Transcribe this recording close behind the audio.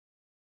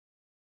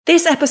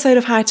This episode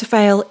of How to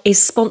Fail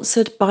is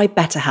sponsored by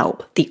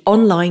BetterHelp, the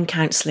online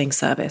counselling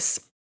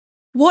service.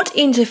 What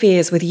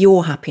interferes with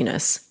your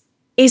happiness?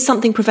 Is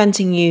something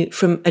preventing you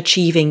from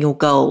achieving your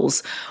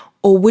goals?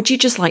 Or would you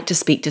just like to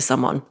speak to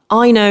someone?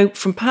 I know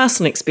from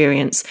personal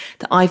experience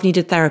that I've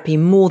needed therapy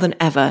more than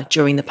ever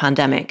during the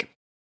pandemic.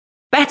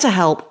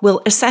 BetterHelp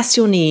will assess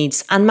your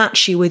needs and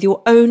match you with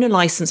your own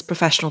licensed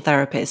professional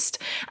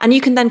therapist, and you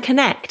can then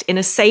connect in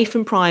a safe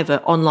and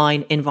private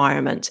online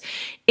environment.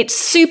 It's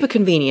super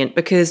convenient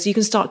because you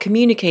can start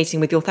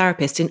communicating with your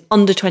therapist in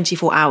under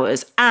 24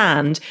 hours,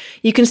 and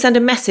you can send a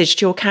message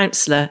to your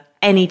counsellor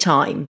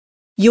anytime.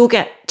 You'll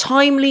get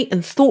timely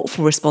and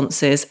thoughtful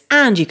responses,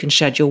 and you can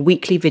schedule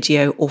weekly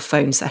video or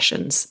phone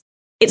sessions.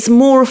 It's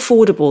more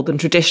affordable than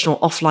traditional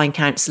offline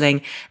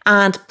counselling,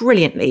 and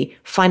brilliantly,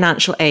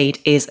 financial aid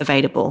is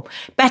available.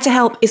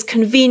 BetterHelp is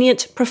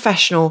convenient,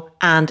 professional,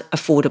 and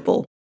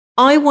affordable.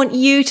 I want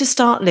you to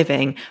start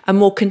living a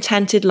more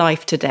contented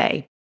life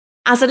today.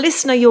 As a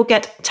listener, you'll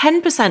get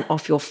 10%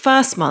 off your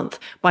first month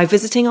by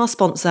visiting our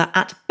sponsor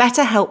at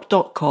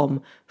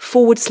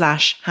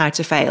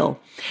betterhelp.com/howtofail.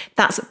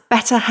 That's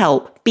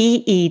BetterHelp,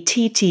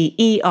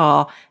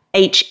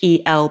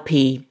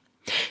 BetterHelp.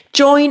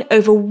 Join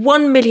over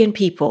 1 million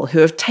people who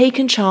have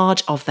taken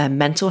charge of their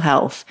mental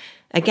health.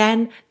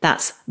 Again,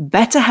 that's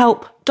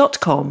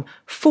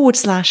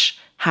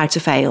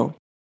betterhelp.com/howtofail.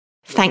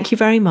 Thank you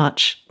very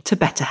much to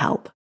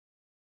BetterHelp.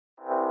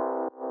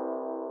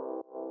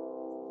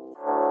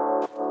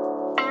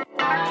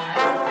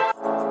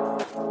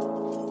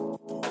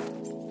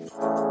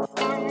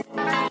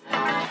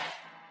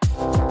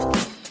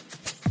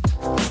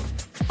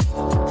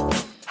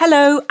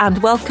 Hello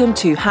and welcome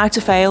to How to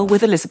Fail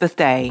with Elizabeth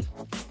Day,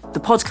 the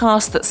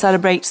podcast that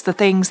celebrates the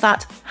things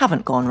that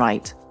haven't gone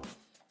right.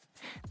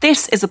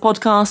 This is a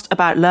podcast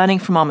about learning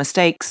from our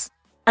mistakes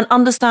and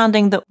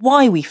understanding that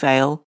why we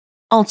fail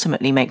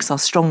ultimately makes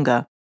us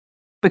stronger.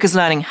 Because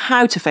learning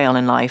how to fail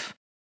in life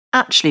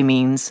actually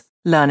means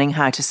learning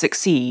how to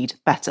succeed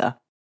better.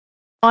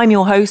 I'm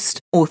your host,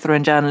 author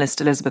and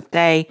journalist Elizabeth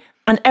Day,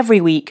 and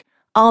every week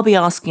I'll be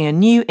asking a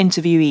new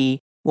interviewee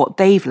what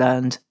they've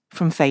learned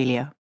from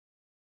failure.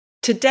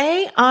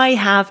 Today, I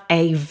have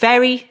a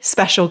very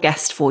special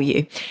guest for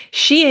you.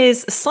 She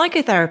is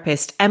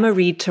psychotherapist Emma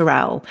Reed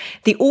Turrell,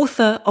 the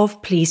author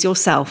of Please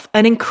Yourself,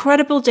 an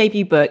incredible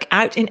debut book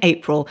out in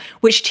April,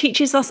 which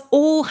teaches us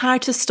all how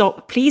to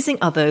stop pleasing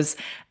others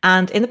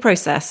and, in the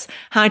process,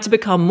 how to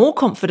become more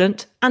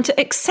confident and to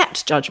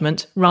accept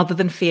judgment rather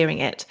than fearing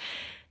it.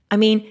 I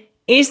mean,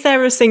 is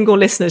there a single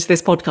listener to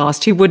this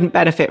podcast who wouldn't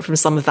benefit from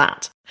some of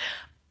that?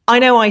 I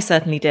know I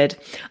certainly did.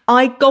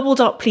 I gobbled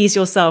up Please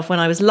Yourself when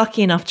I was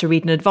lucky enough to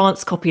read an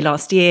advance copy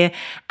last year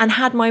and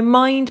had my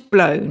mind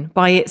blown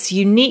by its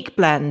unique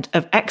blend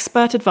of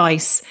expert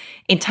advice,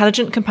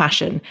 intelligent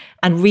compassion,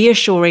 and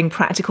reassuring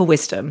practical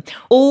wisdom,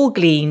 all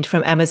gleaned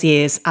from Emma's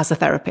years as a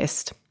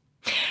therapist.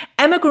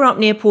 Emma grew up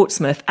near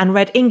Portsmouth and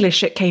read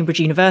English at Cambridge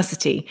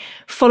University.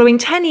 Following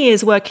 10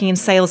 years working in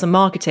sales and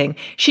marketing,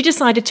 she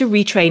decided to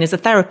retrain as a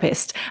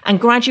therapist and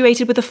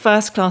graduated with a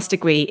first-class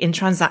degree in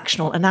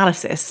transactional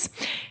analysis.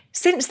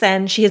 Since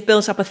then, she has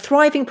built up a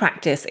thriving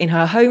practice in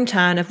her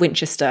hometown of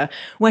Winchester,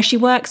 where she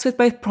works with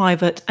both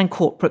private and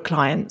corporate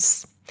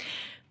clients.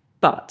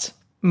 But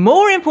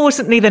more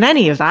importantly than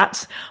any of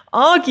that,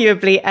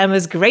 arguably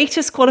Emma's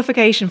greatest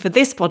qualification for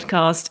this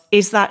podcast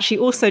is that she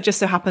also just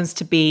so happens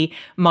to be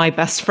my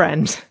best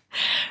friend.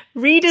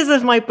 Readers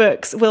of my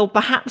books will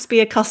perhaps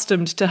be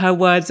accustomed to her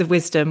words of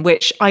wisdom,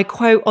 which I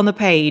quote on the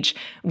page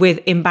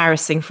with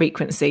embarrassing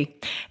frequency.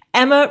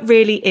 Emma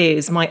really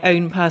is my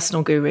own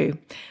personal guru,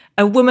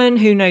 a woman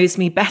who knows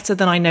me better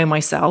than I know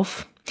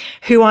myself,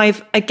 who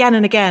I've again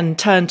and again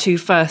turned to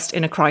first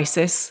in a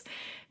crisis,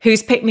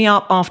 who's picked me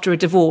up after a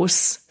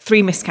divorce,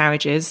 3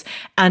 miscarriages,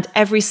 and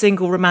every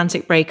single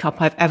romantic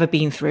breakup I've ever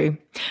been through.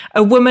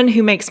 A woman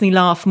who makes me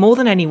laugh more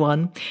than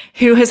anyone,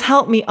 who has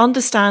helped me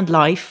understand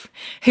life,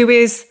 who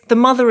is the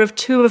mother of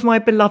 2 of my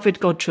beloved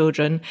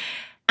godchildren,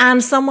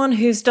 and someone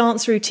whose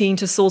dance routine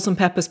to Salt and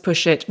Pepper's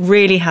Push It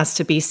really has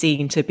to be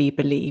seen to be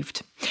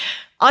believed.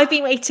 I've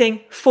been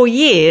waiting for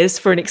years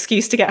for an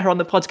excuse to get her on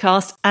the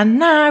podcast, and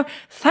now,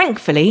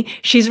 thankfully,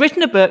 she's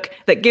written a book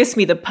that gives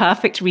me the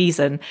perfect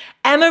reason.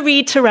 Emma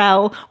Reed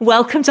Turrell,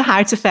 welcome to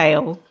How to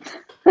Fail.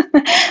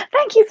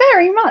 Thank you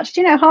very much.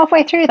 You know,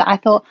 halfway through that, I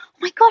thought, oh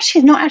my gosh,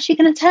 she's not actually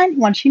going to tell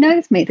anyone she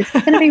knows me. This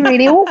is going to be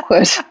really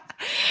awkward.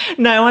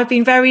 No, I've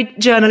been very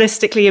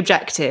journalistically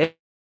objective.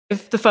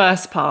 The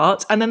first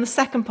part, and then the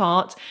second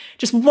part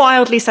just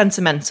wildly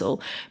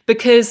sentimental,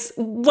 because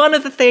one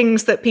of the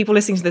things that people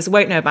listening to this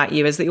won't know about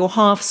you is that you're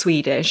half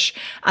Swedish,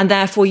 and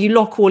therefore you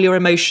lock all your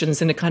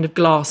emotions in a kind of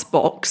glass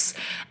box,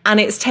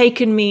 and it's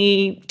taken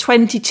me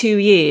 22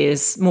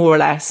 years more or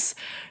less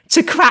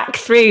to crack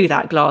through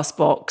that glass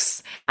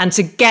box and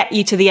to get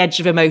you to the edge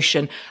of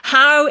emotion.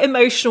 How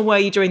emotional were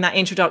you during that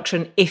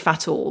introduction, if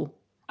at all?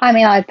 I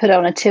mean, I'd put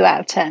on a 2 out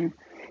of 10.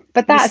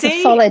 But that's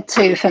a solid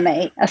 2 for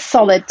me, a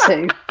solid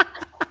 2.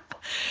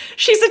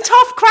 She's a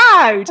tough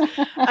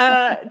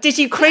crowd. Did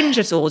you cringe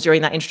at all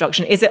during that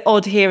introduction? Is it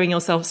odd hearing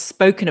yourself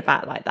spoken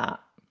about like that?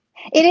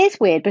 It is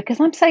weird because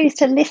I'm so used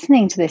to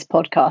listening to this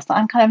podcast that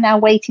I'm kind of now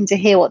waiting to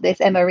hear what this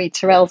Emma Reed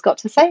Turrell's got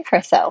to say for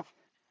herself.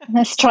 And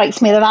it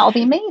strikes me that that'll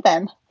be me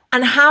then.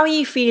 And how are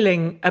you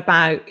feeling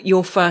about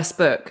your first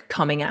book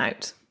coming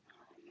out?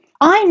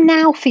 I'm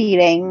now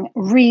feeling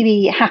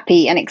really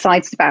happy and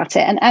excited about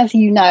it. And as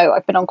you know,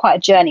 I've been on quite a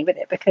journey with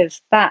it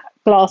because that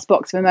glass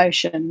box of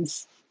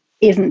emotions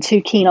isn't too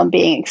keen on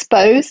being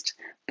exposed.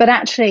 But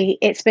actually,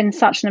 it's been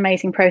such an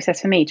amazing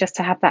process for me just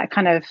to have that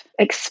kind of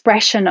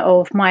expression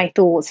of my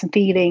thoughts and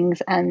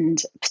feelings,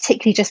 and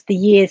particularly just the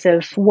years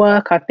of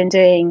work I've been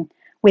doing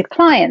with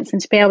clients,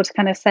 and to be able to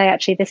kind of say,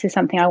 actually, this is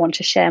something I want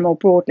to share more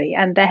broadly.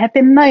 And there have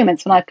been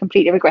moments when I've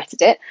completely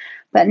regretted it.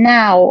 But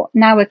now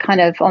we're kind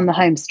of on the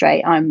home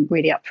straight. I'm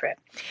really up for it.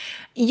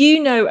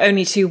 You know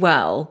only too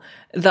well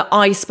that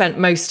I spent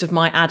most of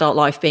my adult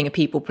life being a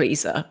people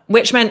pleaser,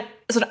 which meant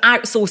sort of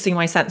outsourcing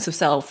my sense of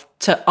self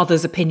to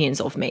others' opinions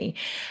of me.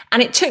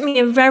 And it took me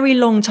a very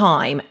long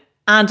time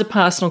and a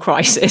personal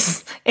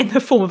crisis in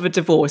the form of a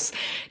divorce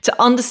to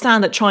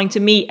understand that trying to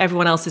meet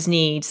everyone else's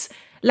needs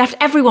left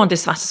everyone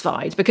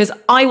dissatisfied because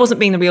I wasn't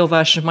being the real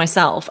version of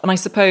myself. And I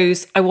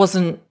suppose I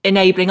wasn't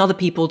enabling other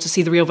people to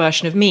see the real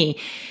version of me.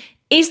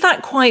 Is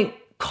that quite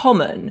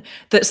common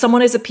that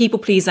someone is a people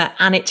pleaser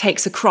and it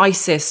takes a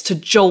crisis to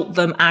jolt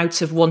them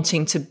out of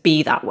wanting to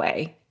be that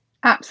way?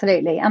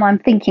 Absolutely. And I'm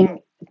thinking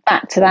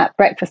back to that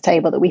breakfast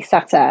table that we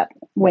sat at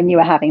when you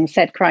were having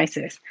said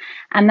crisis,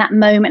 and that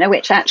moment at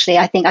which actually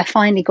I think I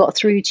finally got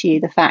through to you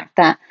the fact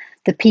that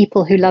the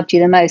people who loved you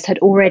the most had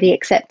already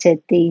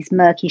accepted these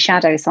murky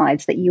shadow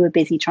sides that you were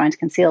busy trying to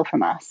conceal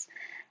from us.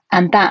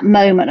 And that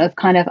moment of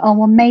kind of, oh,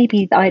 well,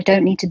 maybe I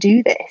don't need to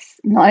do this.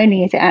 Not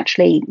only is it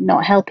actually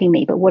not helping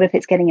me, but what if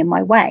it's getting in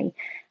my way?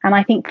 And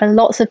I think for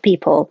lots of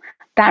people,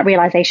 that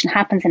realization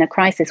happens in a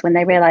crisis when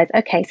they realize,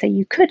 okay, so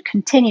you could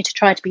continue to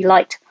try to be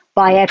liked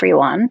by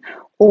everyone,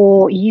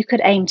 or you could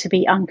aim to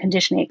be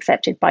unconditionally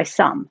accepted by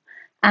some.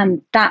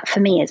 And that for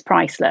me is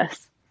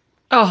priceless.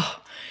 Oh,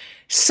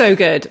 so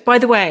good. By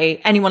the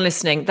way, anyone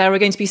listening, there are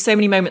going to be so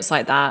many moments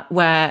like that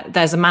where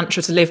there's a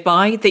mantra to live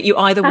by that you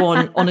either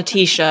want on a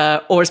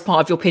t-shirt or as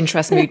part of your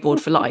Pinterest mood board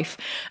for life.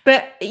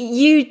 But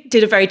you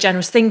did a very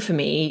generous thing for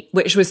me,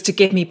 which was to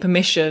give me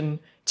permission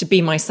to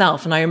be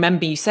myself. And I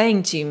remember you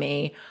saying to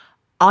me,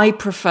 I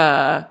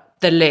prefer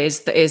the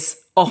Liz that is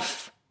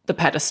off the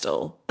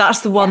pedestal.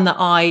 That's the one that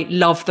I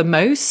love the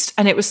most.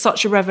 And it was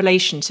such a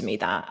revelation to me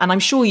that. And I'm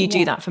sure you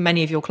do that for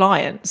many of your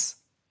clients.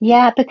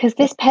 Yeah, because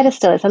this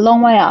pedestal is a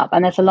long way up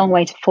and there's a long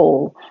way to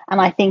fall. And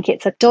I think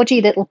it's a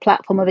dodgy little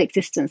platform of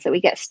existence that we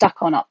get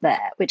stuck on up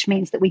there, which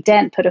means that we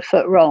daren't put a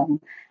foot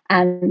wrong.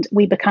 And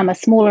we become a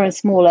smaller and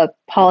smaller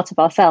part of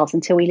ourselves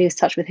until we lose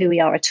touch with who we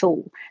are at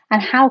all.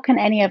 And how can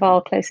any of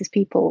our closest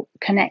people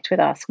connect with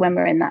us when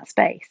we're in that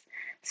space?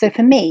 So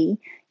for me,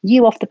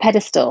 you off the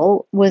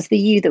pedestal was the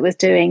you that was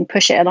doing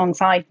push it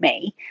alongside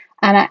me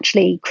and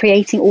actually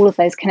creating all of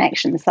those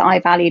connections that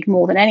I valued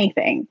more than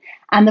anything.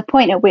 And the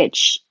point at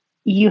which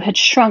you had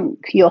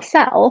shrunk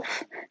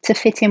yourself to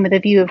fit in with a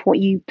view of what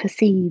you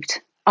perceived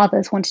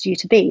others wanted you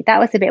to be. That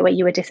was the bit where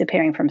you were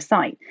disappearing from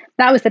sight.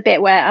 That was the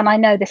bit where, and I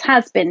know this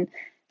has been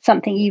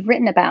something you've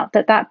written about,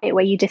 that bit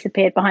where you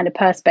disappeared behind a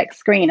Perspex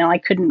screen and I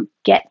couldn't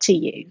get to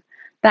you.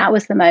 That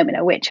was the moment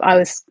at which I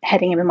was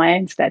heading in my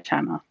own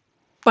sledgehammer.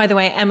 By the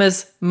way,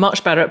 Emma's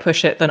much better at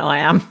push it than I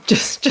am.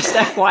 Just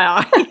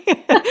FYI.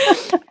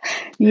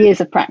 Years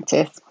of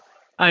practice.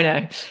 I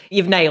know.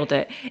 You've nailed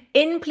it.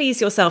 In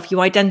Please Yourself,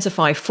 you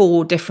identify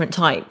 4 different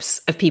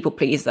types of people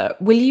pleaser.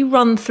 Will you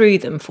run through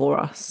them for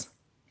us?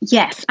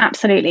 Yes,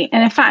 absolutely.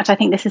 And in fact, I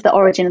think this is the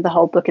origin of the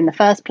whole book in the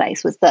first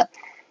place, was that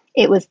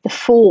it was the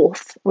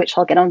 4th, which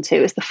I'll get onto,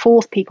 it was the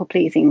 4th people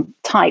pleasing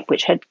type,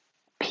 which had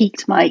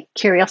piqued my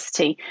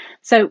curiosity.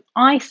 So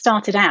I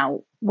started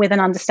out with an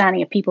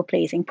understanding of people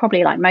pleasing,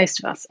 probably like most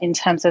of us, in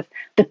terms of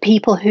the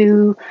people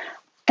who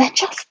they're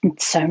just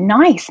so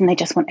nice and they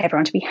just want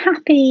everyone to be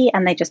happy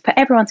and they just put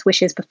everyone's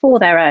wishes before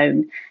their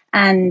own.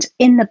 And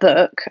in the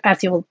book,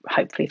 as you'll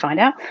hopefully find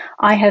out,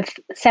 I have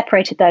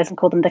separated those and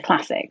called them the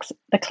classics.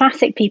 The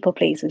classic people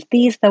pleasers,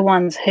 these are the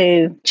ones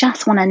who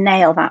just want to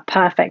nail that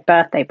perfect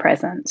birthday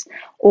present,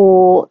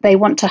 or they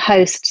want to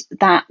host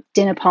that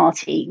dinner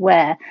party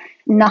where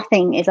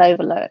nothing is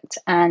overlooked.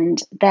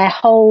 And their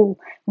whole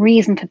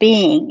reason for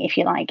being, if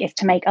you like, is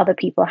to make other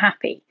people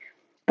happy.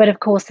 But of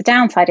course, the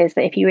downside is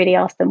that if you really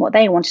asked them what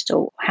they wanted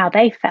or how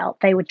they felt,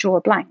 they would draw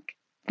a blank.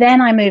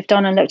 Then I moved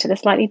on and looked at a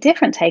slightly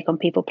different take on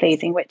people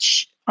pleasing,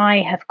 which I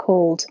have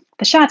called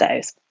the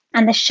shadows.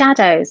 And the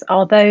shadows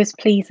are those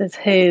pleasers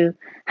who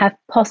have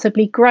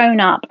possibly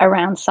grown up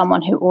around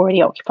someone who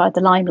already occupied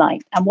the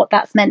limelight. And what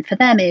that's meant for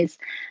them is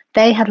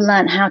they have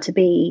learned how to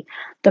be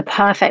the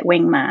perfect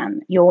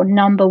wingman, your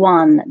number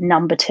one,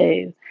 number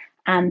two.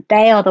 And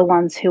they are the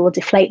ones who will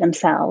deflate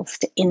themselves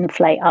to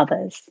inflate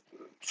others.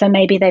 So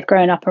maybe they've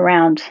grown up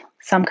around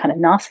some kind of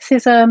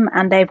narcissism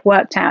and they've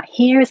worked out,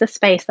 here is a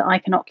space that I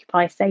can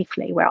occupy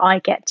safely where I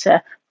get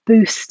to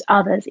boost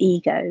others'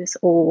 egos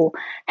or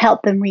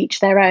help them reach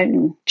their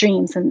own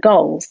dreams and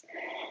goals.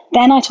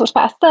 Then I talked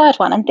about a third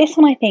one. And this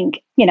one, I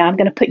think, I'm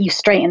going to put you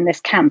straight in this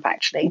camp,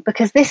 actually,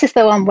 because this is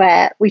the one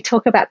where we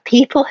talk about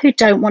people who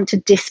don't want to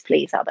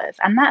displease others.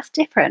 And that's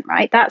different,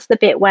 right? That's the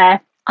bit where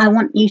I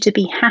want you to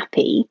be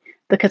happy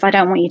because I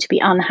don't want you to be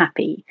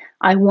unhappy.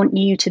 I want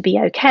you to be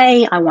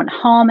okay. I want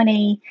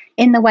harmony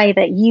in the way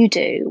that you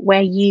do,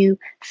 where you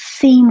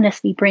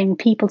seamlessly bring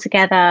people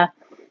together,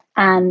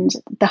 and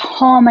the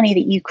harmony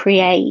that you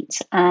create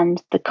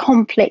and the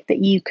conflict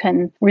that you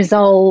can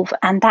resolve,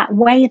 and that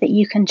way that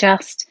you can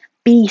just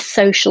be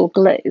social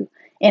glue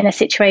in a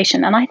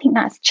situation. And I think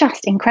that's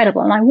just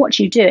incredible. And I watch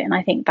you do it and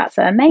I think that's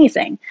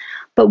amazing.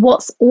 But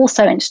what's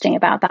also interesting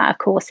about that, of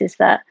course, is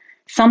that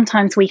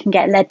sometimes we can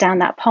get led down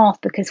that path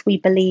because we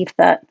believe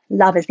that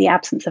love is the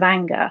absence of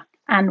anger.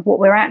 And what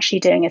we're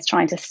actually doing is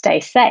trying to stay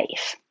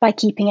safe by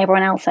keeping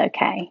everyone else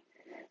okay.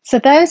 So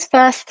those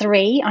first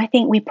three, I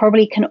think we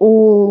probably can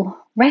all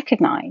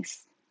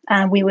recognize,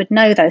 and we would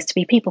know those to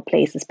be people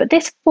pleasers. But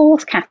this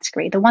fourth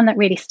category, the one that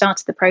really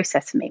started the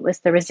process for me, was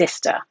the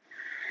resistor.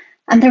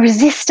 And the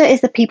resistor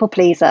is the people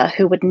pleaser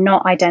who would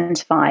not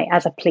identify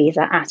as a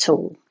pleaser at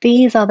all.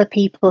 These are the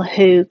people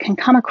who can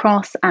come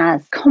across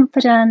as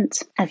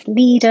confident, as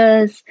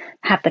leaders,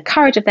 have the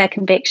courage of their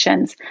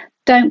convictions,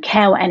 don't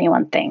care what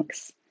anyone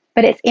thinks.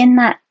 But it's in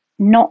that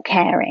not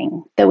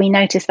caring that we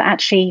notice that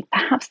actually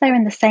perhaps they're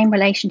in the same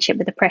relationship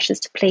with the pressures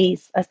to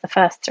please as the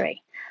first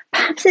three.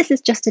 Perhaps this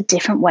is just a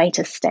different way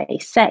to stay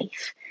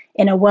safe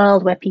in a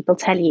world where people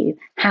tell you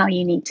how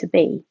you need to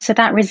be. So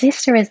that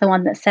resistor is the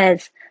one that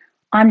says,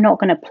 I'm not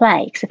going to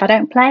play because if I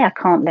don't play, I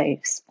can't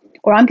lose.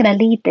 Or I'm going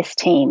to lead this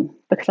team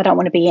because I don't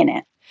want to be in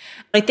it.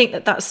 I think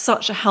that that's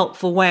such a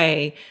helpful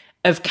way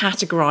of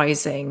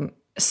categorizing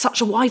such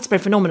a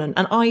widespread phenomenon.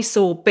 And I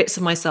saw bits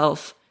of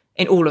myself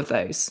in all of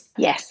those.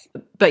 Yes.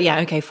 But yeah,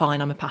 okay, fine,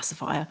 I'm a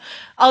pacifier.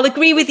 I'll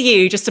agree with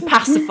you just to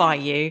pacify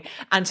you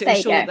and to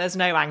ensure that there's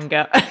no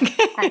anger.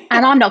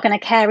 And I'm not going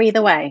to care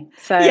either way.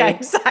 So yeah,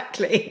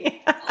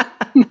 exactly.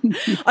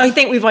 I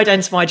think we've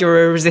identified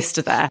you're a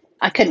resistor there.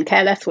 I couldn't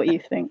care less what you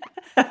think.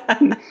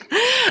 And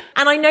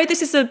I know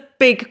this is a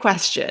big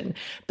question,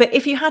 but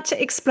if you had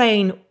to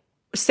explain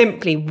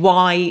simply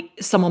why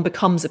someone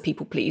becomes a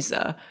people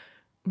pleaser,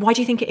 why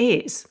do you think it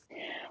is?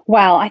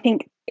 Well, I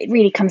think it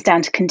really comes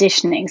down to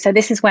conditioning. So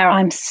this is where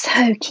I'm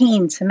so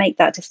keen to make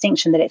that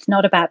distinction, that it's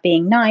not about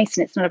being nice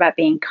and it's not about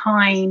being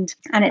kind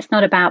and it's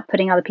not about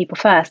putting other people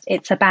first.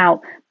 It's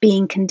about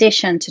being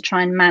conditioned to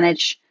try and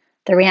manage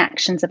the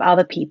reactions of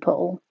other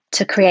people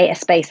to create a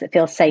space that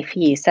feels safe for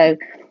you. So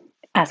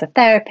as a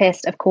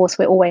therapist, of course,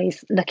 we're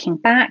always looking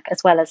back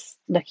as well as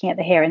looking at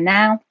the here and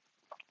now.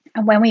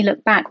 And when we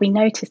look back, we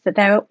notice that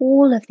there are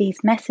all of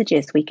these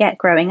messages we get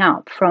growing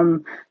up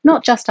from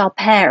not just our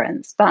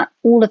parents, but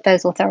all of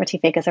those authority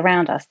figures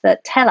around us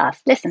that tell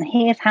us, listen,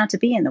 here's how to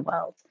be in the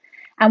world.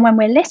 And when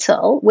we're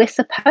little, we're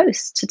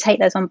supposed to take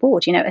those on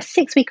board. You know, a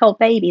 6-week-old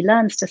baby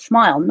learns to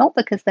smile, not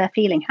because they're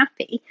feeling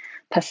happy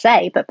per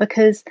se, but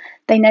because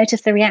they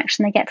notice the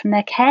reaction they get from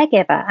their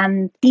caregiver.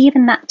 And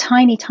even that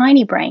tiny,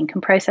 tiny brain can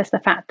process the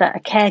fact that a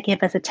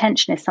caregiver's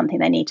attention is something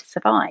they need to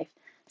survive.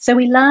 So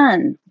we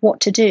learn what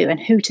to do and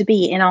who to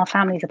be in our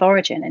families of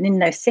origin and in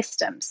those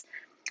systems.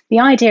 The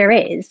idea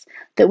is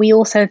that we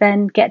also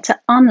then get to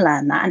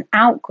unlearn that and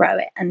outgrow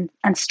it and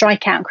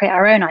strike out and create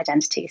our own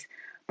identities.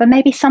 But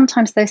maybe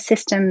sometimes those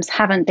systems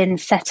haven't been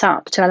set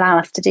up to allow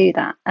us to do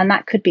that. And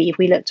that could be, if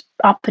we looked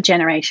up a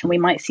generation, we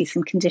might see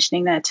some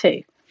conditioning there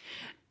too.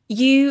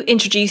 You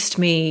introduced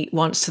me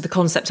once to the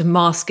concept of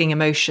masking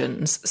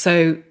emotions.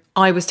 So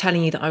I was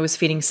telling you that I was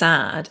feeling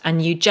sad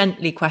and you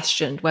gently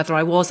questioned whether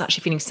I was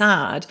actually feeling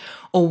sad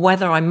or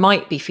whether I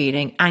might be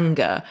feeling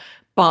anger,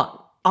 but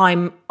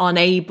I'm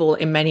unable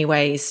in many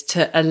ways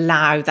to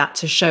allow that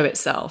to show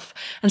itself.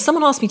 And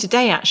someone asked me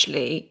today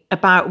actually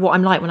about what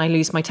I'm like when I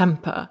lose my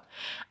temper.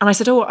 And I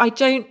said, I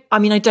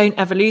don't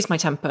ever lose my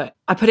temper.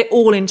 I put it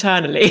all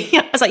internally.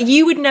 I was like,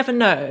 you would never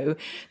know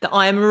that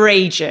I am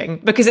raging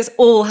because it's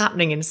all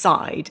happening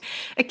inside.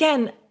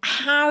 Again,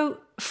 how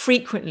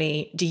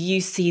frequently do you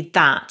see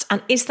that?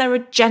 And is there a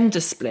gender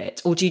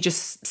split or do you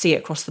just see it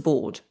across the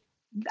board?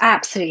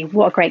 Absolutely.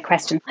 What a great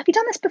question. Have you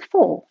done this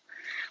before?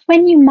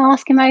 When you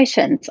mask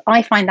emotions,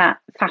 I find that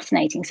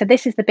fascinating. So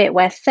this is the bit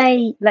where,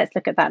 say, let's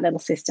look at that little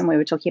system we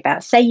were talking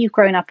about. Say you've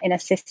grown up in a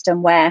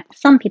system where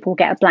some people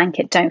get a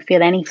blanket, don't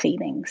feel any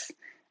feelings.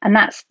 And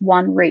that's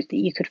one route that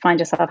you could find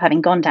yourself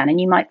having gone down.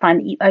 And you might find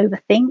that you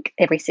overthink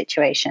every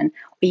situation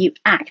or you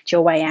act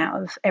your way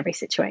out of every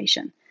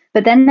situation.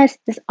 But then there's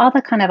this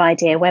other kind of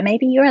idea where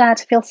maybe you're allowed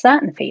to feel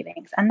certain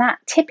feelings. And that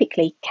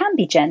typically can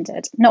be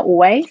gendered, not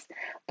always,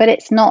 but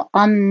it's not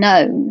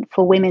unknown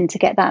for women to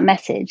get that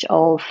message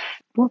of,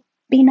 well,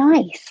 be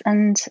nice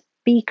and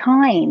be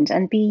kind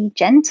and be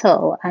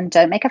gentle and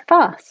don't make a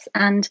fuss.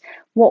 And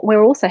what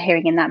we're also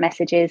hearing in that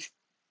message is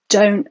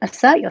don't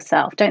assert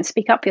yourself, don't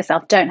speak up for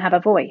yourself, don't have a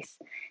voice.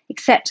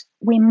 Except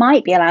we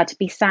might be allowed to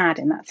be sad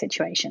in that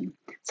situation.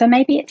 So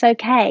maybe it's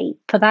okay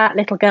for that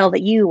little girl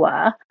that you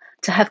were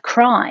to have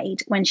cried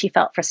when she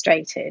felt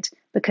frustrated,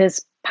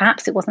 because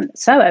perhaps it wasn't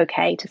so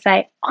okay to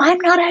say, I'm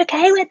not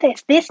okay with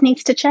this. This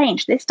needs to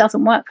change. This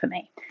doesn't work for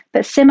me.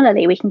 But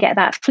similarly, we can get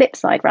that flip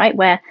side, right?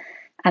 Where,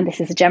 and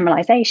this is a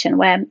generalization,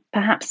 where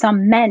perhaps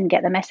some men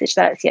get the message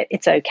that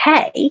it's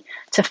okay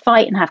to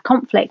fight and have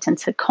conflict and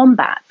to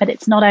combat, but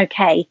it's not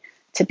okay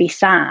to be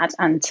sad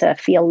and to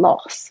feel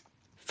loss.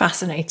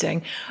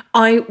 Fascinating.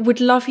 I would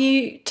love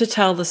you to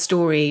tell the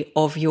story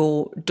of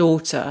your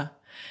daughter,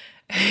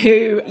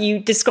 who you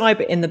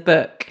describe it in the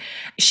book.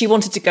 She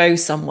wanted to go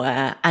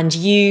somewhere and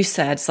you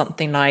said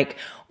something like,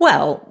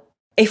 well,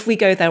 if we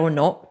go there or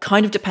not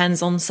kind of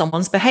depends on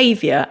someone's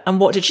behaviour. And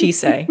what did she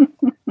say?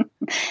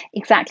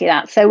 Exactly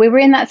that. So we were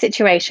in that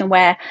situation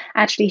where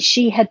actually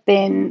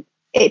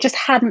it just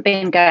hadn't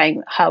been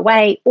going her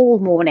way all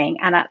morning.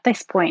 And at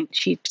this point,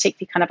 she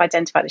particularly kind of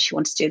identified that she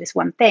wanted to do this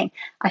one thing.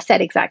 I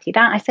said exactly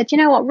that. I said, you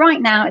know what,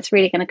 right now, it's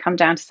really going to come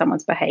down to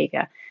someone's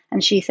behaviour.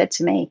 And she said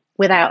to me,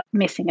 without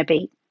missing a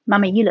beat,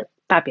 Mummy, you look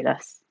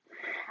fabulous.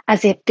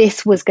 As if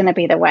this was going to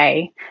be the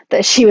way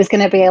that she was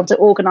going to be able to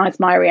organise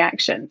my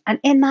reaction. And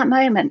in that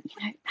moment,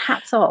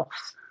 hats off.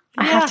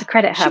 I have to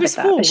credit her with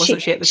that. She was 4,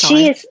 wasn't she, at the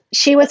time?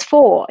 She was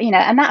 4,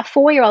 and that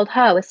 4-year-old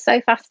her was so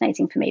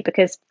fascinating for me,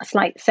 because a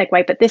slight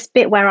segue, but this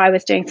bit where I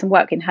was doing some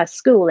work in her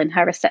school, in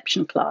her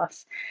reception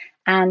class,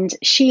 and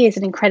she is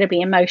an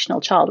incredibly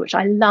emotional child, which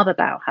I love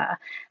about her.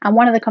 And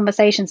one of the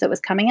conversations that was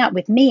coming up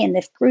with me in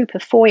this group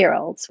of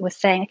 4-year-olds was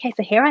saying, okay,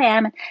 so here I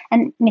am,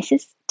 and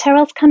Mrs.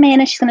 Turrell's come in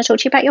and she's going to talk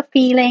to you about your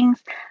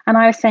feelings. And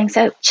I was saying,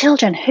 so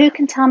children, who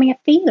can tell me a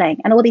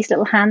feeling? And all these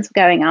little hands were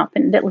going up,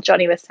 and little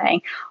Johnny was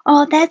saying,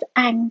 oh, there's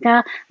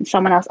anger. And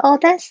someone else, oh,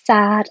 there's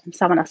sad. And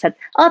someone else said,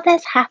 oh,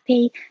 there's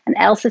happy. And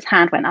Elsa's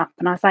hand went up,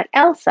 and I was like,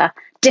 Elsa,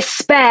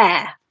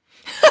 despair.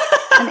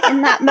 And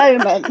in that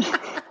moment,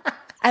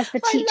 as the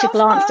teacher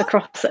glanced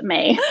across at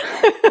me,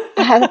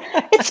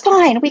 it's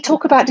fine. We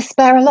talk about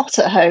despair a lot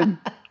at home.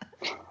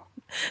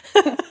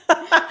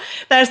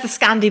 There's the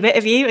Scandi bit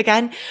of you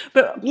again.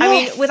 But yes. I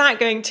mean, without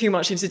going too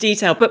much into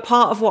detail, but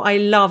part of what I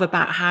love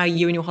about how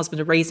you and your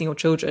husband are raising your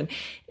children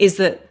is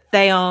that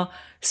they are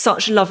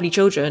such lovely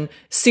children,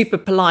 super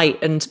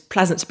polite and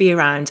pleasant to be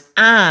around,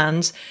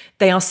 and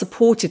they are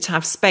supported to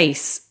have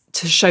space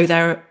to show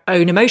their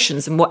own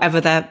emotions and whatever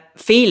they're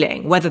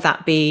feeling, whether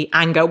that be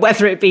anger,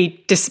 whether it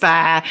be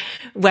despair,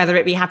 whether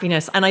it be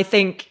happiness. And I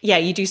think,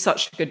 you do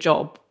such a good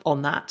job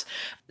on that.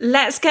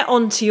 Let's get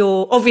on to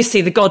your, obviously,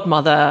 the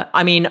godmother.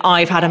 I mean,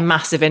 I've had a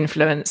massive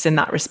influence in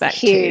that respect.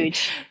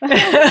 Huge.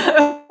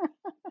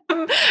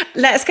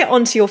 Let's get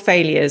on to your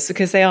failures,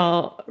 because they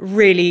are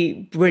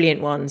really brilliant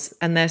ones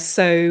and they're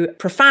so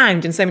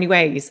profound in so many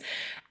ways.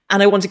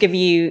 And I want to give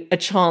you a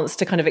chance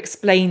to kind of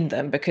explain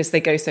them because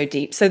they go so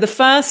deep. So the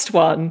first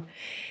one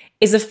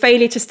is a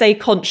failure to stay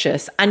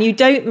conscious. And you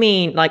don't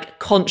mean like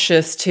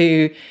conscious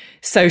to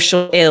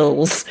social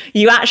ills.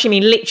 You actually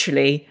mean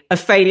literally a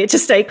failure to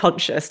stay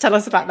conscious. Tell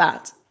us about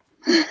that.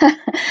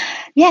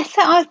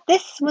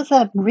 This was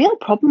a real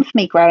problem for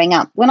me growing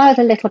up. When I was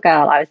a little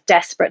girl, I was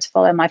desperate to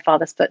follow my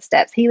father's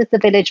footsteps. He was the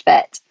village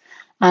vet,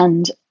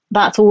 and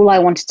that's all I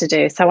wanted to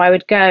do. So I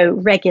would go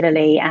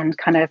regularly, and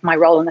kind of my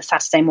role on a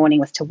Saturday morning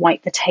was to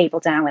wipe the table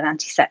down with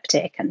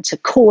antiseptic and to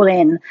call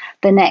in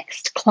the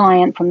next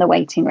client from the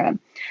waiting room.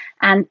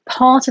 And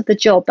part of the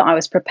job that I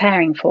was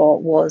preparing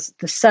for was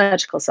the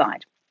surgical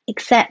side,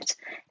 except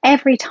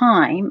every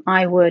time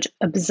I would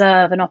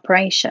observe an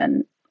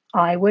operation,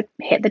 I would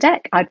hit the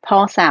deck. I'd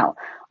pass out.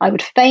 I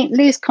would faint,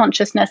 lose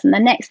consciousness, and the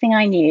next thing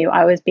I knew,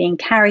 I was being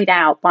carried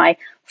out by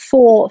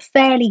 4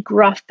 fairly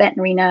gruff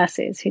veterinary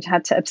nurses who'd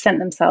had to absent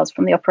themselves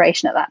from the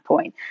operation at that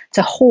point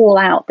to haul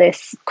out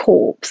this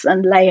corpse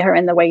and lay her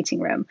in the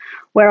waiting room,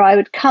 where I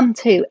would come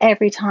to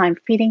every time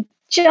feeling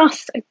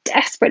just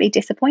desperately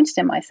disappointed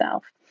in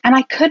myself. And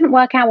I couldn't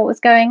work out what was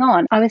going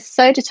on. I was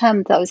so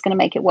determined that I was going to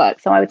make it work.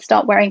 So I would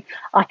start wearing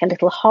like a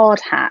little hard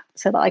hat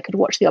so that I could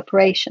watch the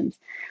operations,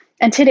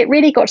 until it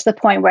really got to the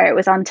point where it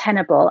was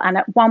untenable. And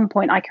at one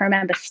point, I can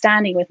remember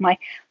standing with my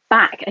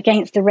back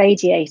against the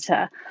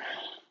radiator,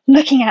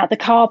 looking out the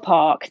car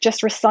park,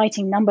 just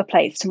reciting number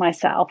plates to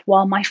myself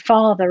while my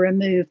father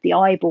removed the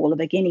eyeball of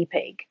a guinea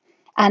pig.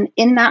 And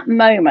in that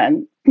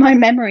moment, my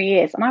memory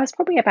is, and I was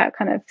probably about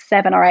kind of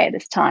 7 or 8 at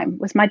this time,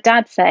 was my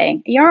dad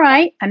saying, "Are you all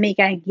right?" And me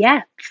going,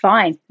 "Yeah,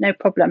 fine, no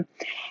problem."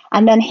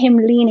 And then him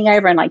leaning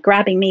over and like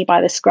grabbing me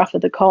by the scruff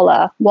of the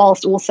collar,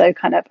 whilst also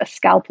kind of a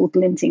scalpel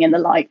glinting in the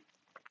light,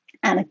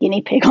 and a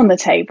guinea pig on the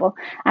table.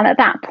 And at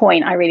that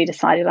point, I really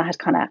decided I had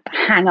kind of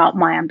hang up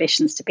my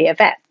ambitions to be a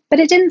vet. But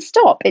it didn't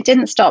stop. It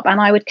didn't stop.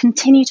 And I would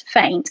continue to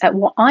faint at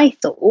what I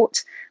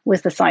thought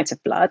was the sight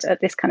of blood,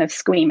 at this kind of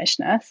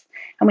squeamishness.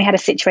 And we had a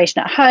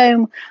situation at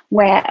home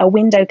where a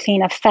window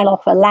cleaner fell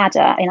off a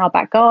ladder in our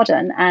back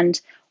garden. And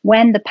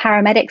when the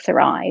paramedics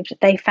arrived,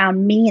 they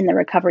found me in the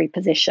recovery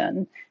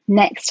position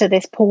next to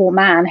this poor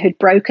man who'd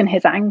broken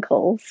his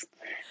ankles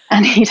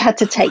and he'd had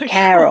to take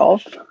care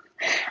of.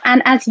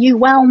 And as you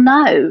well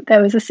know,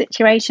 there was a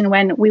situation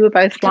when we were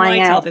both flying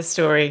Can I out. tell this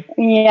story?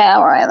 Yeah,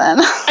 all right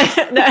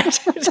then.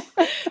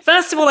 No.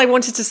 First of all, I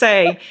wanted to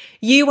say,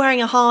 you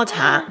wearing a hard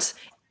hat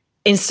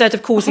instead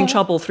of causing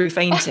trouble through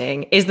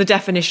fainting is the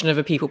definition of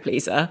a people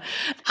pleaser.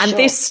 And Sure.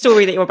 this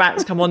story that you're about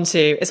to come on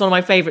to is one of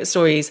my favourite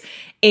stories.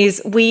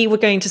 Is we were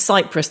going to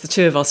Cyprus, the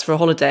two of us, for a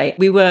holiday.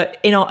 We were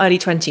in our early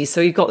 20s,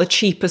 so we got the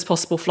cheapest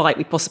possible flight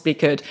we possibly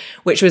could,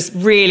 which was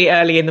really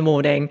early in the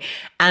morning.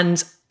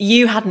 And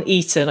you hadn't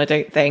eaten, I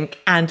don't think.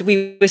 And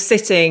we were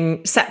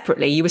sitting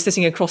separately. You were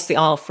sitting across the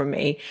aisle from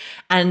me.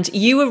 And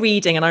you were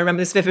reading, and I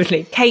remember this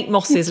vividly, Kate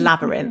Moss's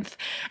Labyrinth.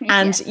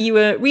 And you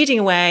were reading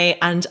away.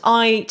 And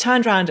I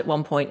turned around at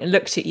one point and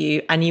looked at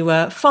you, and you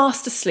were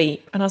fast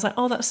asleep. And I was like,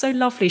 oh, that's so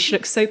lovely. She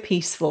looks so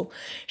peaceful.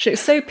 She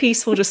looks so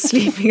peaceful just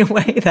sleeping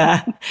away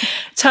there.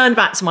 Turned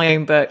back to my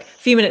own book. A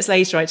few minutes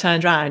later, I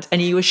turned around and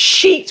you were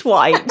sheet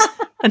white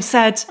and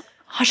said,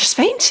 I just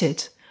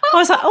fainted. I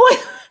was like, oh,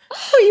 I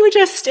thought you were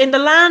just in the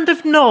land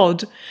of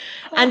Nod.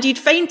 And you'd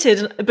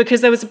fainted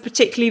because there was a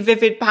particularly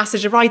vivid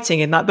passage of writing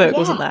in that book,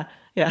 wasn't there?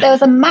 Yeah. There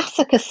was a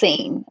massacre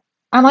scene.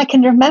 And I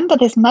can remember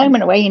this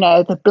moment where,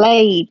 the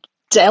blade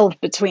delved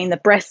between the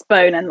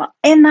breastbone, and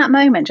in that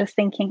moment just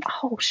thinking,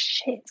 oh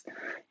shit,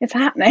 it's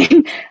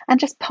happening. And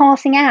just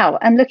passing out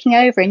and looking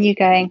over and you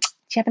going,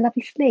 do you have a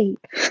lovely sleep?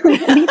 And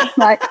me being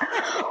like,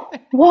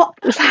 what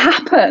has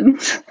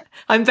happened?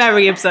 I'm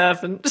very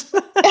observant.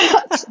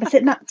 Was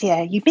it nuts?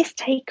 Yeah, you missed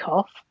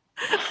takeoff.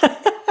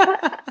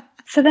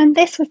 So then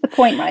this was the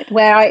point, right,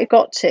 where I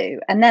got to.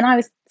 And then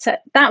so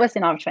that was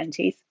in our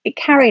 20s. It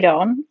carried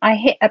on. I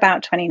hit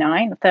about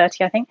 29 or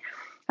 30, I think.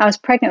 I was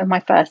pregnant with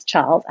my first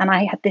child, and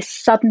I had this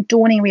sudden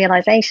dawning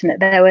realization that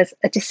there was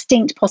a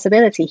distinct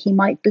possibility he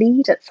might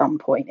bleed at some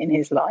point in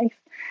his life.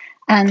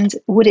 And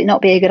would it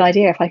not be a good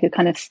idea if I could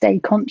kind of stay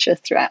conscious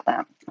throughout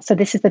that? So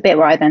this is the bit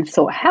where I then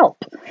sought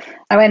help.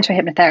 I went to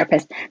a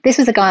hypnotherapist. This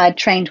was a guy I'd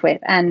trained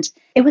with, and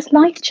it was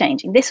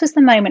life-changing. This was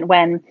the moment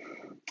when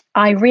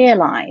I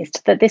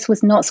realized that this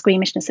was not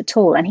squeamishness at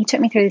all. And he took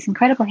me through this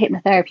incredible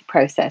hypnotherapy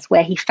process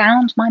where he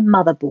found my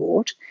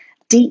motherboard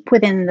deep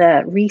within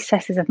the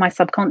recesses of my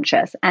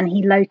subconscious, and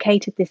he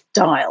located this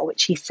dial,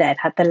 which he said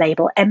had the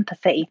label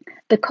empathy,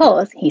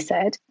 because he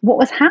said what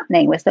was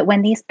happening was that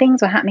when these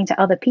things were happening to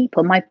other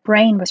people, my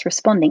brain was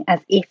responding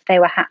as if they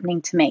were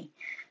happening to me.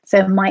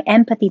 So my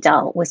empathy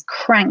dial was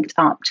cranked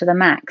up to the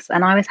max,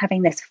 and I was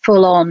having this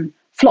full-on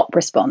flop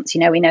response.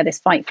 We know this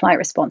fight-flight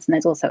response, and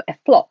there's also a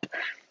flop.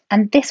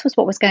 And this was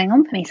what was going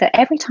on for me. So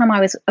every time I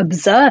was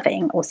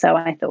observing, or so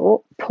I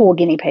thought, poor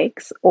guinea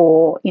pigs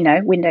or,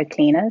 window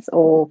cleaners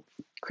or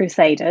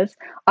crusaders,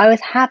 I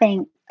was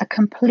having a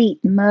complete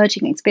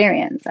merging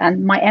experience.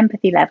 And my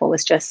empathy level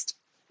was just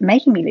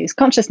making me lose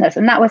consciousness.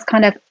 And that was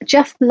kind of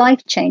just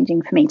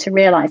life-changing for me to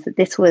realize that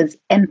this was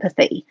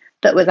empathy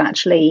that was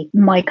actually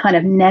my kind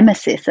of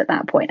nemesis at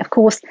that point. Of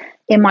course,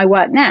 in my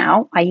work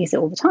now, I use it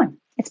all the time.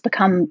 It's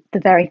become the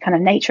very kind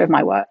of nature of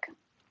my work.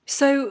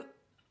 So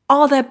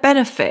are there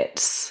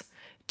benefits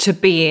to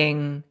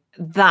being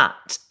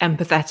that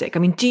empathetic? I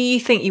mean, do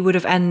you think you would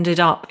have ended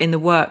up in the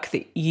work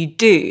that you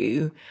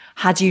do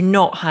had you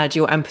not had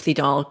your empathy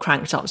dial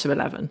cranked up to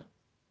 11?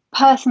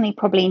 Personally,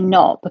 probably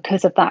not,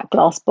 because of that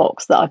glass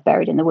box that I've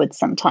buried in the woods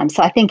sometimes.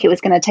 So I think it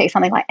was going to take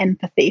something like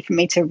empathy for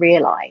me to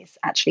realize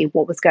actually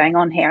what was going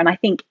on here. And I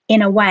think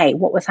in a way,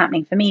 what was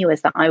happening for me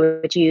was that I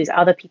would use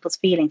other people's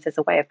feelings as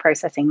a way of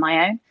processing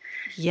my own.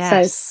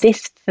 Yes. So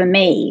this for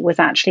me was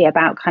actually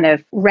about kind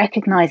of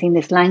recognizing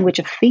this language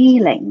of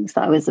feelings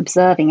that I was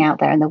observing out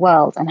there in the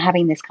world and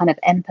having this kind of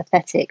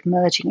empathetic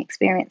merging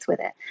experience with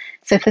it.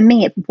 So for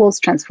me, it was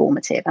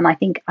transformative. And I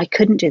think I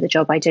couldn't do the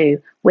job I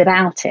do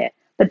without it.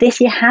 But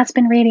this year has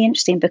been really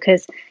interesting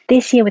because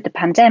this year with the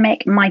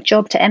pandemic, my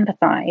job to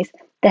empathize,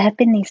 there have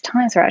been these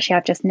times where actually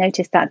I've just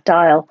noticed that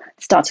dial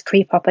start to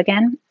creep up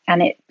again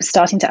and it was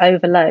starting to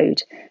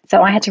overload.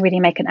 So I had to really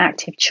make an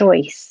active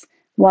choice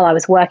while I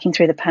was working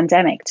through the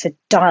pandemic to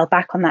dial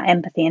back on that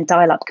empathy and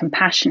dial up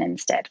compassion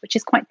instead, which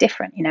is quite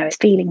different. It's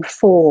feeling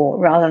for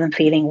rather than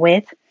feeling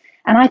with.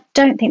 And I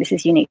don't think this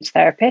is unique to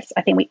therapists.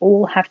 I think we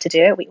all have to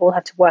do it. We all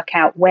have to work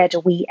out where do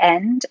we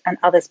end and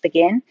others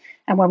begin.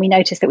 And when we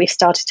notice that we've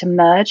started to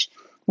merge,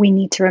 we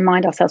need to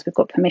remind ourselves we've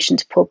got permission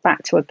to pull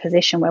back to a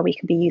position where we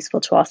can be useful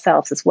to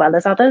ourselves as well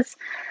as others.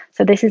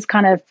 So this is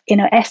kind of,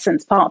 in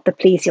essence, part of the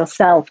please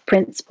yourself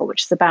principle,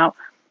 which is about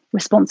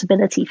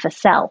responsibility for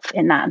self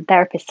in that. And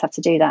therapists have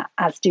to do that,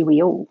 as do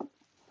we all.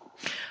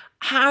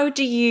 How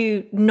do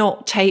you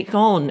not take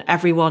on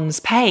everyone's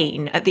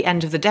pain at the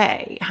end of the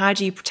day? How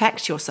do you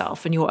protect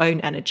yourself and your own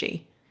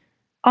energy?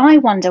 I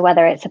wonder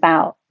whether it's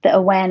about the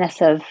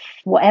awareness of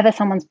whatever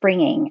someone's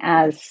bringing,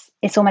 as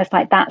it's almost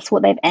like that's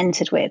what they've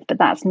entered with, but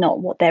that's not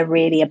what they're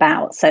really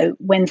about. So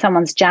when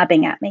someone's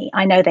jabbing at me,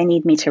 I know they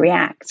need me to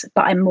react,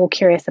 but I'm more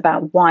curious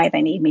about why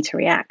they need me to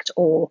react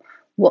or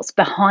what's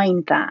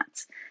behind that.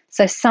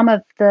 So some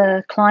of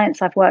the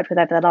clients I've worked with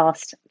over the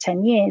last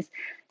 10 years,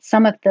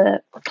 some of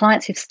the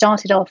clients who've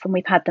started off and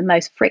we've had the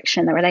most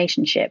friction in the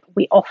relationship,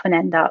 we often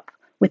end up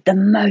with the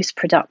most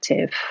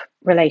productive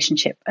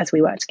relationship as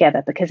we work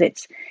together, because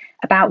it's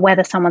about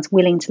whether someone's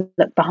willing to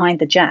look behind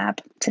the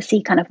jab to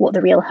see kind of what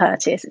the real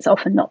hurt is. It's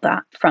often not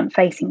that front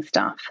facing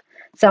stuff.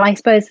 So I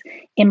suppose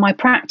in my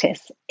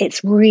practice,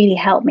 it's really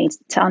helped me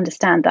to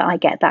understand that I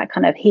get that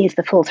kind of, here's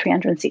the full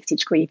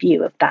 360-degree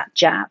view of that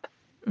jab.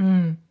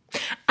 Mm.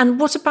 And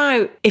what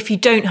about if you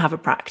don't have a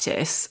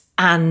practice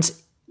and,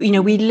 you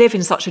know, we live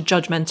in such a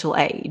judgmental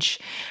age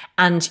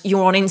and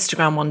you're on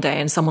Instagram one day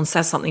and someone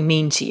says something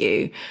mean to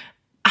you?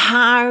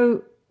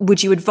 How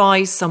would you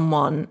advise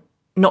someone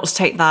not to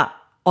take that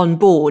on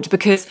board?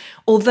 Because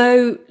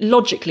although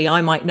logically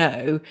I might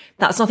know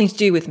that's nothing to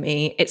do with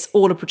me, it's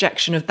all a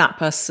projection of that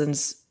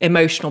person's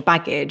emotional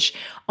baggage,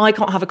 I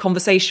can't have a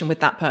conversation with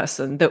that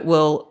person that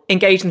will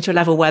engage them to a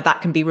level where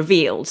that can be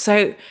revealed.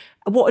 So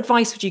what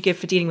advice would you give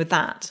for dealing with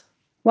that?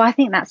 Well, I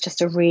think that's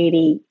just a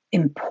really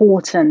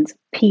important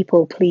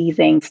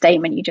people-pleasing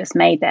statement you just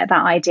made there,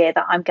 that idea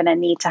that I'm going to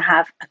need to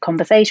have a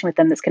conversation with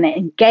them that's going to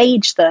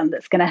engage them,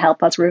 that's going to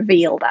help us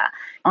reveal that.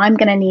 I'm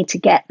going to need to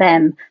get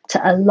them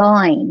to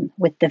align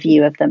with the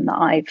view of them that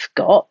I've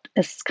got,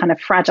 as kind of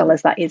fragile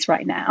as that is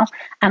right now.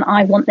 And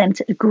I want them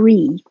to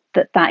agree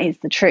that that is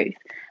the truth.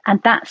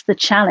 And that's the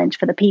challenge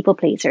for the people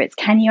pleaser. It's,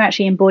 can you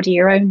actually embody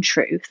your own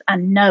truth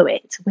and know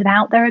it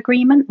without their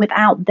agreement,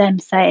 without them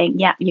saying,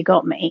 yeah, you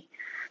got me,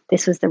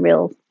 this was the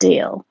real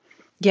deal.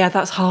 Yeah,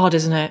 that's hard,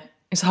 isn't it?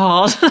 It's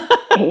hard.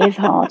 It is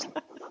hard.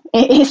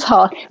 It is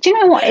hard. Do you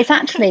know what? It's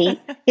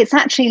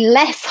actually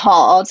less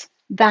hard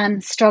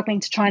than struggling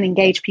to try and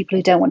engage people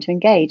who don't want to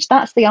engage.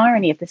 That's the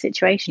irony of the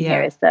situation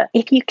here, is that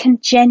if you can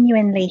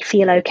genuinely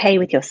feel okay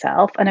with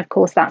yourself, and of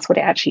course that's what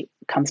it actually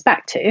comes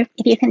back to,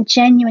 if you can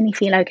genuinely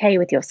feel okay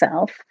with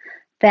yourself,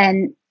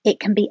 then it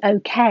can be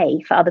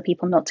okay for other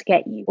people not to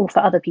get you, or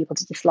for other people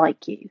to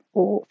dislike you,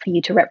 or for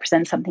you to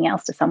represent something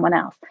else to someone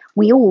else.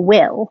 We all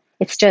will.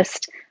 It's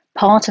just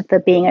part of the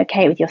being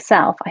okay with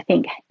yourself. I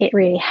think it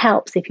really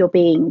helps if you're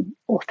being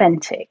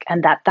authentic,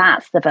 and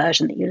that's the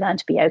version that you learn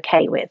to be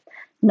okay with,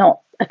 not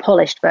a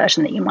polished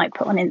version that you might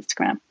put on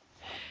Instagram.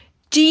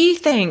 Do you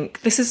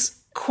think, this is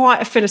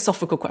quite a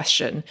philosophical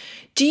question,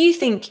 do you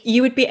think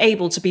you would be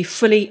able to be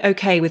fully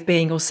okay with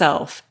being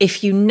yourself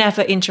if you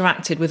never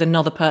interacted with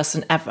another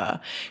person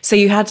ever? So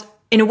you had,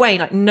 in a way,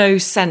 like no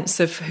sense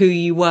of who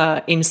you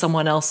were in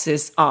someone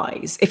else's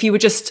eyes. If you were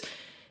just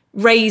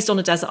raised on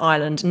a desert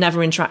island, never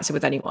interacted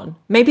with anyone.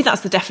 Maybe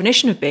that's the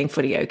definition of being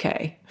fully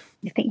okay.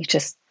 I think you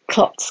just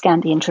clocked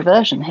Scandi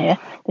introversion here.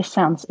 This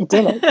sounds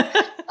idyllic.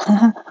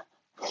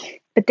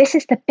 But this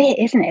is the bit,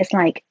 isn't it? It's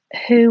like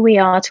who we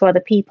are to other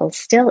people.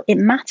 Still, it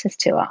matters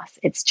to us.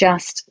 It's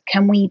just,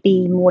 can we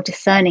be more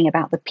discerning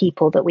about the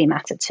people that we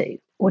matter to?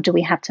 Or do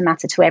we have to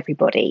matter to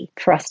everybody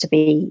for us to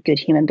be good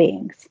human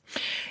beings?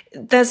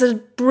 There's a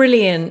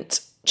brilliant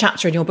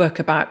chapter in your book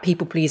about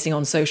people pleasing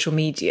on social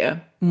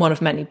media, one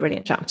of many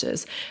brilliant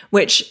chapters,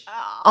 which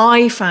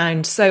I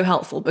found so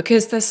helpful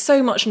because there's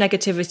so much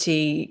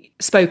negativity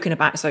spoken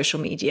about social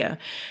media.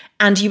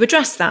 And you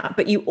address that,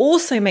 but you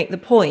also make the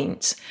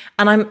point,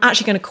 and I'm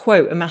actually going to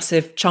quote a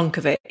massive chunk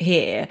of it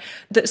here,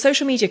 that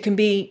social media can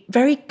be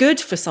very good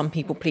for some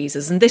people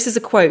pleasers. And this is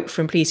a quote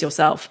from Please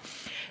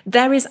Yourself.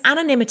 There is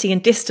anonymity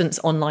and distance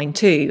online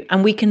too,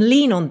 and we can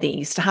lean on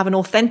these to have an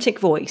authentic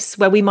voice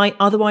where we might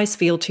otherwise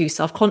feel too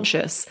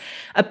self-conscious.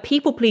 A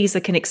people pleaser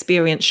can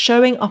experience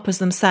showing up as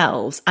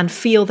themselves and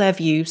feel their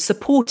view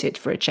supported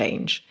for a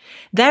change.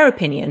 Their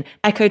opinion,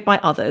 echoed by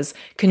others,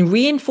 can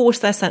reinforce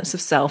their sense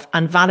of self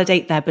and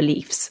validate their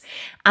beliefs.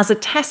 As a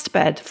test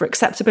bed for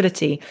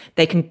acceptability,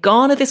 they can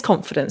garner this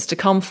confidence to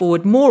come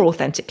forward more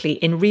authentically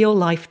in real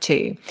life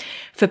too.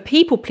 For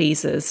people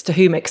pleasers to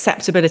whom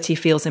acceptability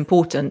feels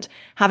important,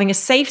 having a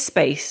safe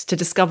space to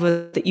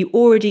discover that you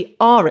already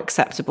are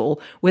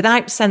acceptable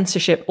without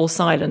censorship or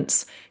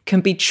silence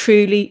can be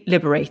truly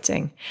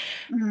liberating.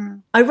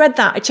 I read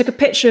that, I took a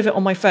picture of it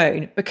on my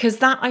phone because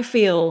that, I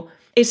feel,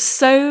 is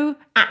so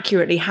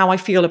accurately how I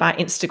feel about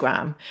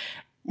Instagram.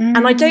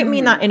 And I don't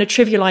mean that in a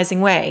trivializing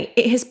way.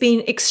 It has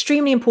been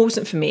extremely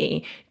important for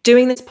me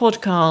doing this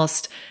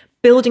podcast,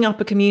 building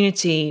up a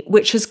community,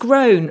 which has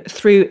grown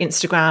through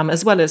Instagram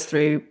as well as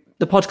through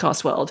the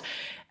podcast world,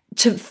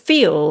 to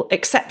feel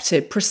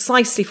accepted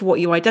precisely for what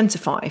you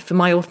identify, for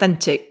my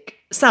authentic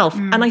self.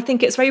 And I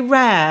think it's very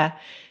rare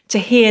to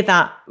hear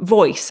that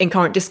voice in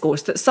current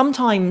discourse, that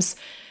sometimes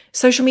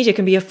social media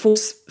can be a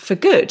force for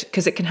good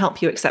because it can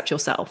help you accept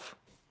yourself.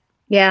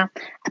 Yeah,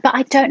 but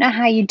I don't know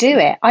how you do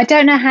it. I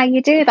don't know how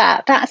you do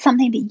that. That's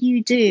something that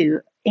you do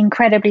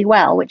incredibly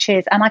well, which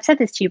is, and I've said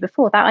this to you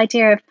before, that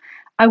idea of,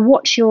 I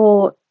watch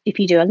if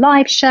you do a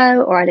live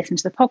show, or I listen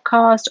to the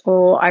podcast,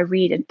 or I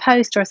read a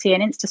post, or I see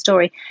an Insta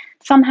story,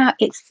 somehow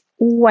it's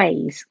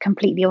always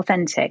completely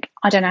authentic.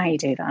 I don't know how you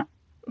do that.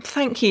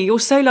 Thank you. You're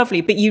so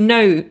lovely. But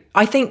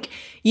I think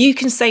you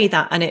can say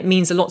that and it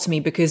means a lot to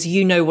me because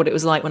you know what it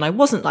was like when I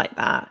wasn't like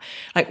that.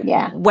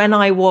 When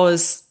I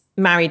was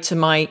married to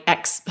my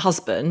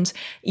ex-husband,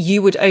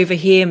 you would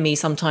overhear me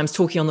sometimes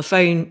talking on the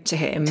phone to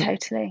him.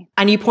 Totally.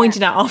 And you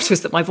pointed out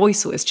afterwards that my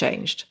voice always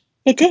changed.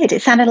 It did.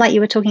 It sounded like you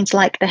were talking to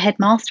like the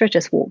headmaster had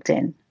just walked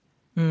in.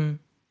 Mm.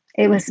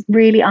 It was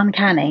really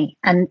uncanny.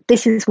 And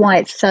this is why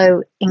it's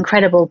so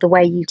incredible the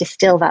way you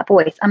distill that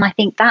voice. And I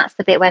think that's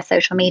the bit where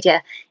social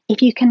media,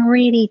 if you can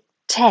really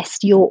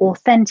test your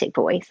authentic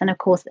voice, and of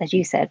course, as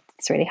you said,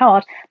 it's really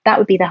hard, that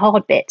would be the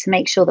hard bit, to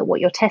make sure that what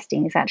you're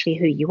testing is actually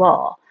who you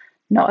are,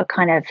 not a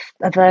kind of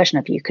a version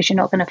of you, because you're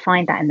not going to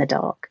find that in the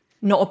dark.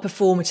 Not a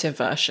performative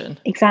version.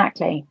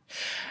 Exactly.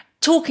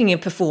 Talking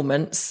of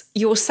performance,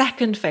 your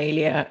second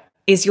failure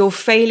is your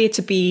failure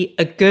to be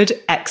a good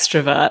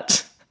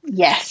extrovert.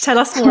 Yes. Tell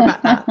us more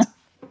about that.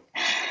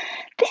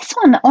 This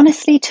one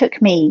honestly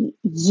took me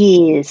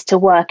years to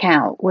work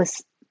out.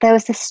 There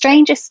was the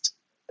strangest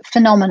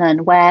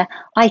phenomenon where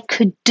I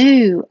could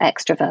do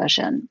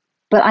extroversion,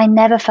 but I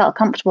never felt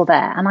comfortable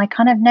there. And I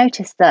kind of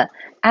noticed that,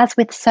 as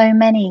with so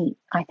many,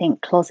 I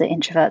think, closet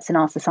introverts in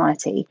our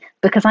society,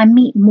 because I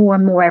meet more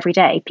and more every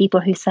day,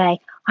 people who say,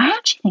 I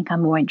actually think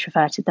I'm more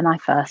introverted than I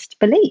first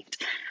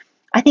believed.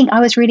 I think I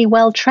was really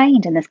well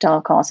trained in this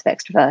dark art of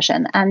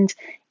extroversion. And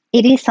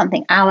it is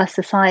something our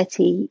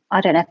society,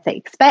 I don't know if they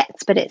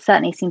expect, but it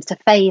certainly seems to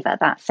favour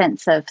that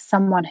sense of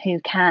someone who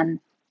can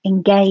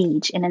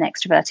engage in an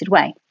extroverted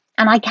way.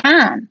 And I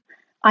can.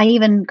 I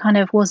even kind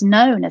of was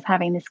known as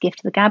having this gift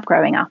of the gab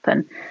growing up.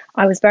 And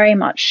I was very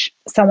much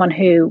someone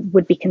who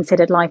would be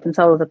considered life and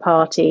soul of the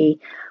party.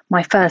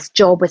 My first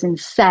job was in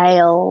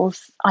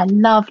sales. I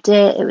loved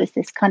it. It was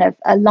this kind of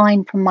a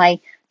line from my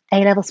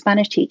A-level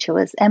Spanish teacher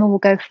was, Emma will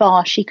go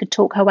far, she could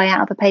talk her way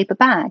out of a paper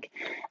bag.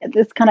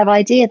 This kind of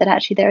idea that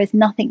actually there is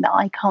nothing that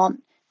I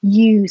can't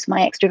use my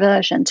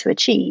extroversion to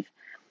achieve.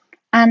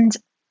 And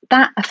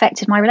that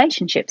affected my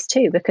relationships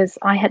too, because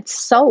I had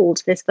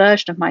sold this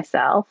version of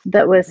myself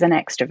that was an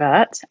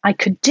extrovert. I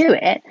could do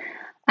it,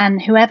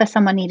 and whoever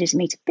someone needed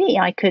me to be,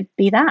 I could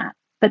be that.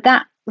 But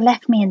that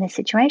left me in this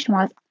situation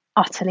where I was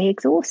utterly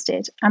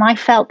exhausted. And I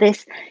felt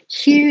this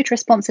huge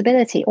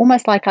responsibility,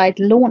 almost like I'd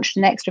launched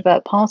an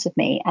extrovert part of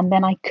me and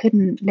then I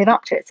couldn't live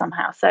up to it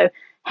somehow. So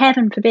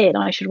heaven forbid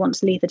I should want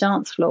to leave the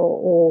dance floor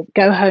or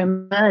go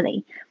home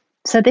early.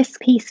 So this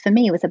piece for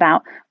me was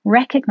about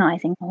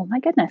recognizing, oh my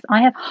goodness,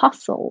 I have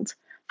hustled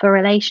for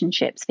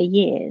relationships for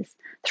years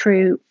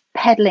through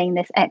peddling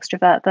this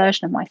extrovert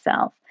version of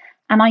myself.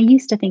 And I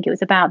used to think it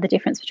was about the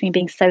difference between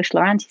being social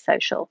or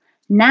antisocial.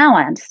 Now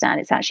I understand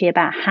it's actually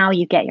about how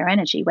you get your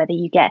energy, whether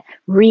you get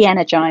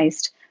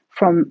re-energized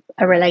from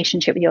a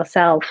relationship with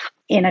yourself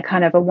in a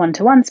kind of a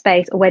one-to-one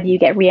space, or whether you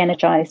get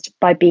re-energized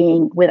by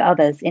being with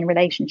others in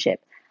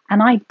relationship.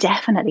 And I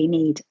definitely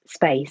need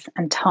space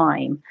and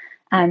time.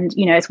 And,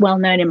 you know, it's well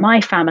known in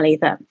my family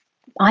that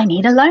I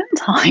need alone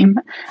time.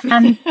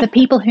 And the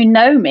people who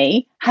know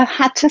me have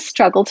had to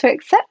struggle to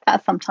accept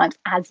that sometimes,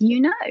 as you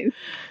know.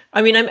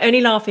 I mean, I'm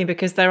only laughing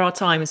because there are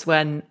times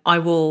when I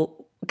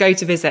will go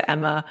to visit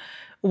Emma,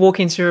 walk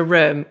into a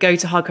room, go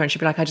to hug her, and she'll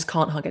be like, I just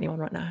can't hug anyone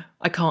right now.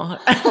 I can't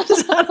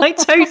hug.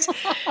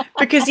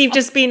 Because you've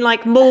just been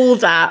like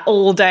mauled at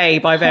all day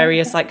by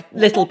various like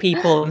little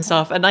people and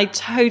stuff. And I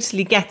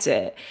totally get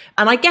it.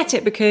 And I get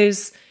it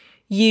because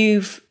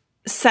you've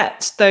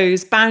set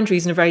those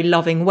boundaries in a very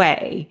loving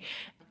way.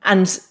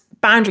 And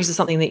boundaries are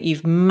something that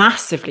you've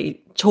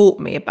massively taught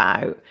me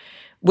about,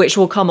 which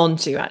we'll come on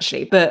to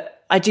actually.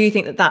 But I do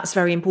think that that's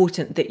very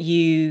important, that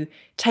you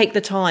take the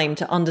time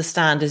to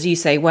understand, as you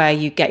say, where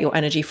you get your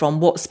energy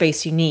from, what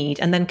space you need,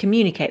 and then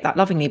communicate that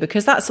lovingly,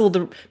 because that's all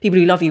the people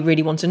who love you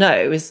really want to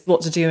know, is what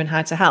to do and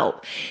how to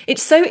help.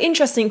 It's so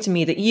interesting to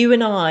me that you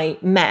and I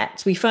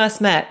we first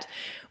met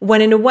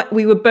when in a way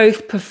we were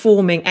both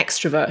performing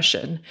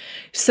extroversion.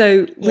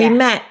 So we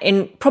met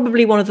in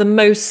probably one of the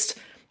most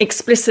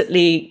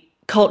explicitly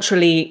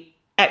culturally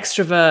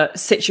extrovert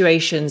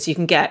situations you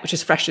can get, which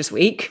is Freshers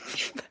Week.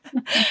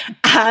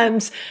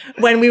 And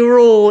when we were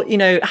all, you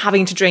know,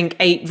 having to drink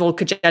 8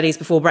 vodka jellies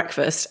before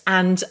breakfast,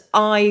 and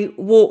I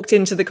walked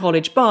into the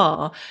college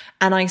bar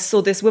and I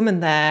saw this woman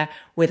there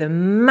with a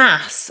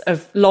mass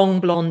of long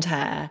blonde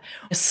hair,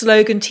 a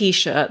slogan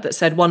t-shirt that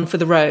said "One for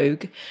the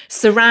Rogue,"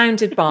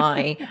 surrounded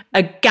by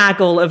a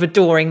gaggle of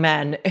adoring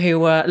men who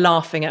were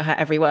laughing at her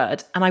every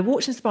word. And I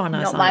walked into the bar and I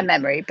was like, not my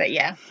memory, but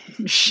yeah.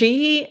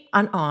 She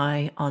and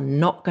I are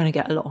not going to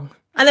get along.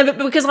 And then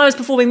because I was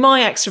performing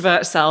my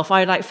extrovert self,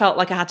 I felt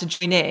like I had to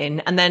join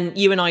in. And then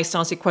you and I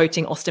started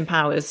quoting Austin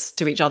Powers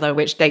to each other,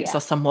 which dates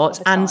us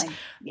somewhat. And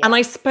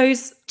I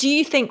suppose, do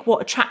you think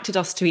what attracted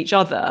us to each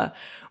other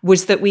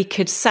was that we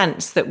could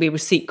sense that we were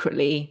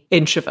secretly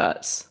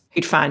introverts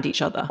who'd found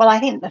each other? Well, I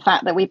think the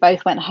fact that we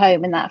both went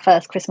home in that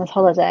first Christmas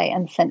holiday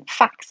and sent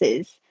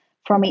faxes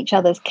from each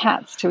other's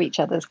cats to each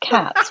other's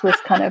cats was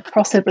kind of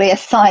possibly a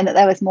sign that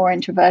there was more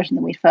introversion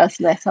than we first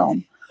let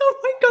on. Oh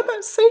my God,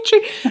 that's so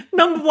true.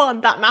 Number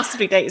one, that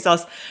massively dates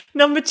us.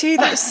 Number two,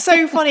 that's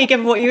so funny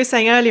given what you were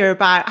saying earlier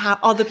about how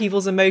other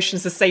people's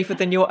emotions are safer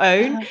than your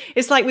own.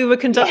 It's like we were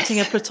conducting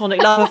a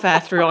platonic love affair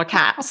through our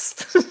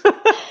cats.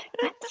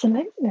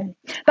 Absolutely.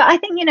 But I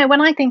think,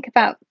 when I think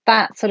about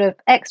that sort of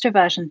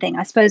extroversion thing,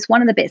 I suppose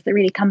one of the bits that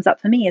really comes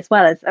up for me as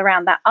well is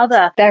around that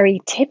other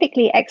very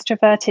typically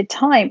extroverted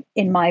time,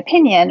 in my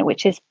opinion,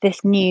 which is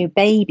this new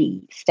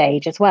baby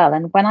stage as well.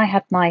 And when I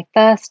had my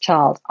first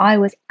child, I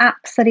was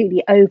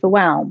absolutely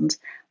overwhelmed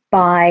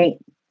by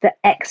the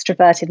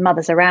extroverted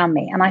mothers around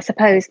me. And I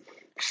suppose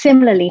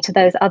similarly to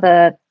those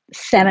other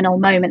seminal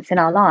moments in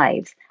our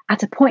lives,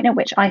 at a point at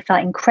which I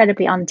felt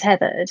incredibly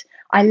untethered,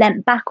 I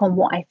leant back on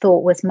what I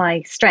thought was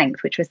my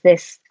strength, which was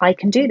this: I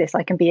can do this,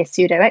 I can be a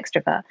pseudo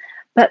extrovert.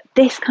 But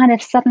this kind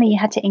of suddenly you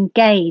had to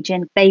engage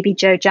in Baby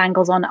Joe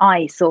jangles on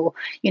ice, or,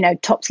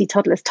 Topsy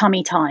Toddler's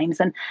tummy times.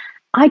 And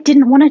I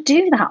didn't want to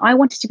do that. I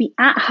wanted to be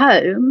at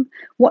home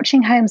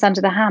watching Holmes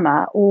Under the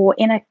Hammer, or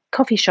in a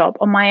coffee shop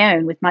on my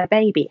own with my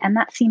baby. And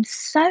that seemed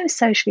so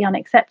socially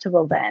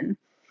unacceptable then.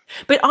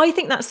 But I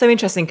think that's so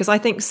interesting, because I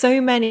think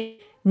so many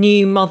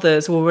new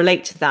mothers will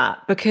relate to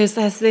that, because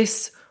there's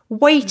this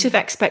weight of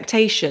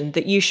expectation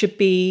that you should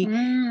be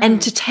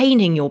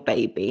entertaining your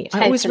baby.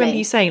 Totally. I always remember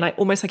you saying,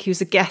 almost like he was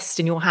a guest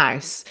in your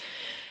house.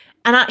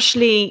 And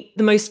actually,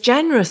 the most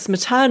generous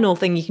maternal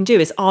thing you can do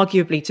is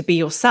arguably to be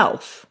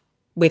yourself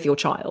with your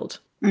child.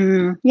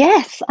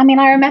 Yes. I mean,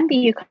 I remember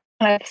you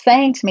kind of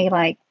saying to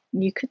me,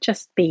 you could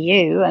just be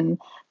you.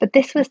 But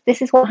this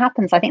is what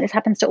happens. I think this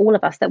happens to all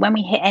of us, that when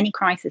we hit any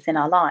crisis in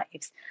our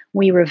lives,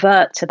 we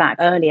revert to that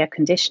earlier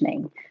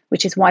conditioning,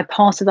 which is why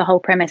part of the whole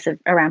premise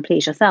around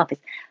Please Yourself is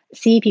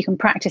see if you can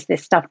practice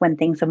this stuff when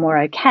things are more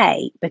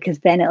okay, because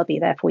then it'll be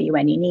there for you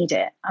when you need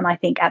it. And I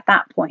think at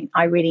that point,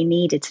 I really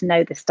needed to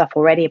know this stuff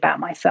already about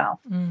myself.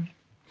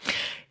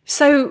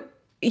 So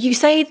you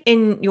say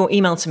in your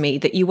email to me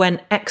that you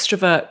went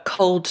extrovert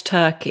cold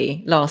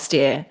turkey last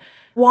year.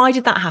 Why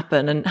did that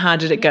happen, and how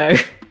did it go?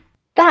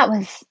 That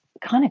was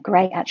kind of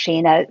great,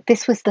 actually.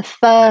 This was the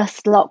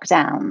first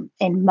lockdown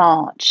in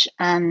March,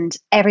 and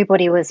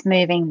everybody was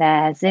moving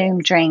their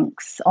Zoom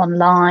drinks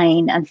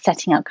online and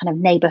setting up kind of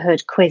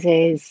neighborhood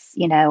quizzes,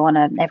 on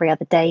an every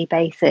other day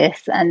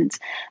basis, and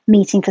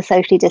meeting for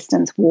socially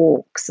distanced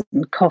walks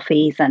and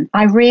coffees. And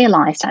I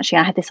realized actually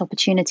I had this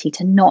opportunity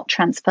to not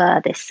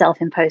transfer this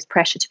self-imposed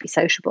pressure to be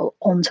sociable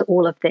onto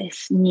all of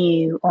this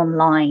new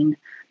online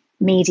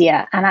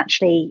media. And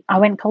actually I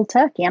went cold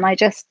turkey, and I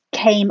just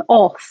came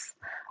off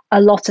a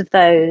lot of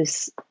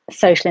those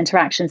social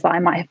interactions that I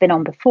might have been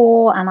on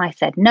before. And I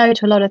said no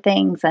to a lot of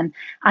things, and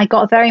I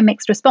got a very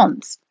mixed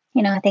response.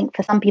 I think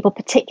for some people,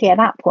 particularly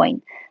at that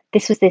point,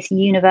 this was this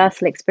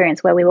universal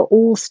experience where we were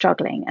all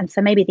struggling. And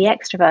so maybe the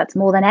extroverts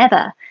more than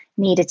ever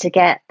needed to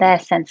get their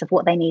sense of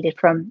what they needed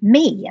from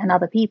me and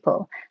other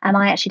people. And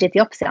I actually did the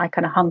opposite. I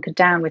kind of hunkered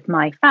down with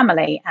my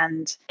family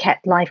and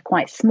kept life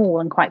quite small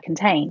and quite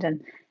contained.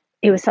 And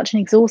it was such an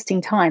exhausting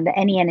time that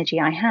any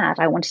energy I had,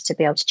 I wanted to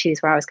be able to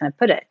choose where I was going to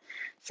put it.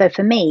 So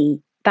for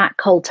me, that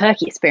cold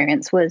turkey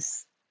experience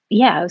was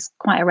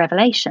quite a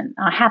revelation.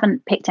 I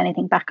haven't picked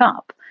anything back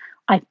up.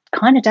 I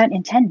kind of don't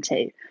intend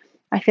to.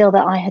 I feel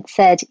that I had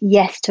said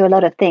yes to a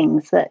lot of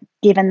things that,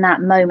 given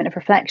that moment of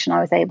reflection, I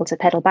was able to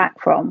pedal back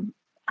from.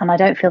 And I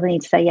don't feel the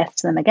need to say yes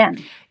to them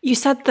again. You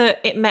said that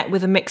it met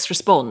with a mixed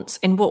response.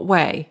 In what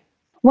way?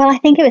 Well, I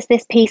think it was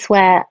this piece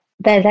where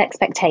there's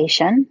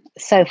expectation.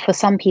 So for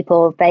some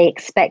people, they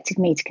expected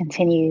me to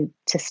continue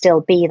to still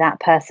be that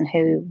person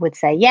who would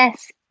say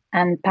yes.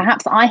 And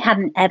perhaps I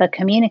hadn't ever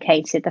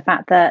communicated the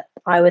fact that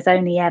I was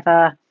only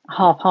ever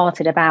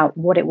half-hearted about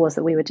what it was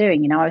that we were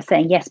doing. I was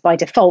saying yes by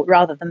default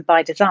rather than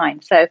by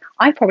design. So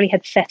I probably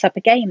had set up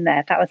a game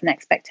there. That was an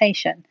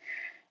expectation.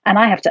 And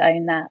I have to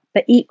own that.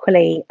 But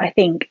equally, I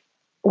think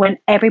when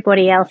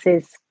everybody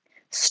else's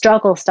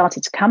struggle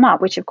started to come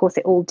up, which of course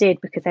it all did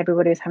because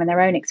everybody was having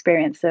their own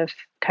experience of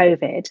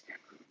COVID,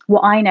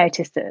 what I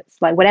noticed is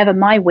whatever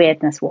my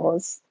weirdness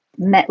was,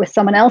 met with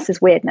someone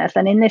else's weirdness.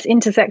 And in this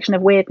intersection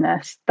of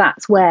weirdness,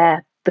 that's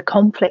where the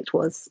conflict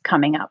was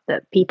coming up,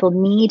 that people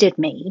needed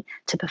me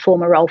to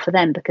perform a role for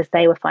them because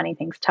they were finding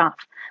things tough.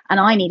 And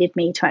I needed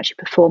me to actually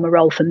perform a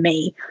role for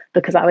me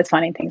because I was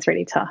finding things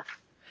really tough.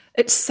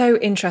 It's so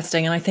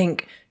interesting. And I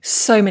think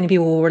so many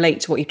people will relate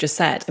to what you've just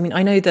said. I mean,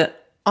 I know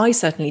that I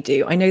certainly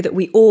do. I know that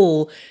we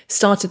all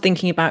started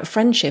thinking about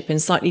friendship in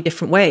slightly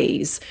different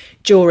ways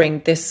during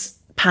this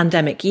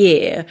pandemic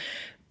year,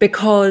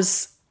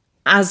 because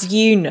as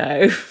you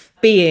know,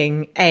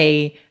 being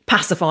a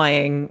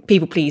pacifying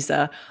people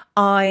pleaser,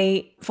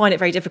 I find it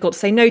very difficult to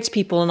say no to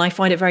people, and I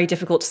find it very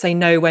difficult to say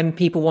no when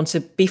people want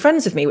to be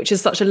friends with me, which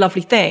is such a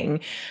lovely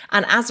thing.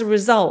 And as a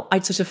result, I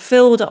sort of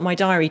filled up my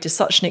diary to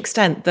such an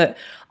extent that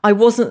I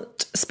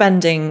wasn't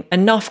spending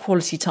enough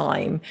quality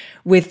time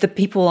with the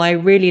people I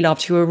really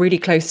loved, who were really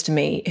close to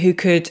me, who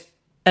could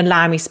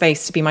allow me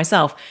space to be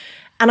myself.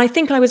 And I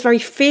think I was very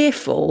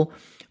fearful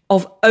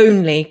of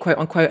only, quote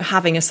unquote,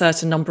 having a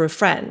certain number of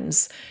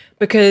friends,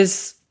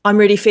 because I'm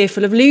really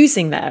fearful of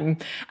losing them.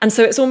 And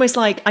so it's almost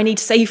like I need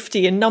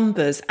safety in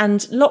numbers.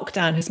 And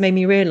lockdown has made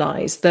me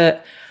realise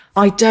that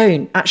I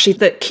don't actually,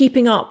 that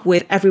keeping up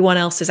with everyone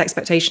else's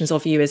expectations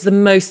of you is the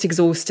most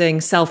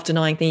exhausting,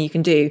 self-denying thing you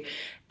can do.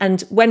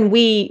 And when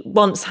we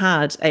once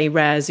had a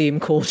rare Zoom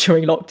call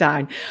during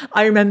lockdown,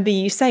 I remember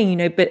you saying, you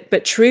know,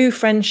 but true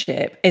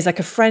friendship is like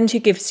a friend who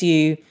gives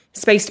you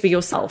space to be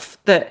yourself,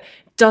 that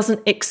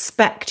doesn't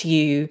expect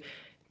you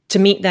to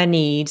meet their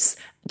needs,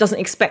 doesn't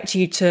expect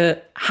you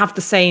to have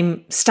the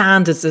same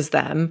standards as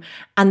them.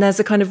 And there's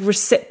a kind of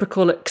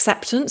reciprocal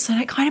acceptance.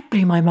 And it kind of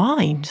blew my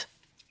mind.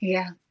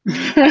 Yeah.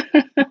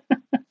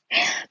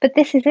 But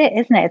this is it,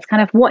 isn't it? It's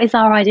kind of, what is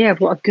our idea of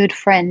what a good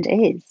friend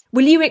is?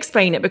 Will you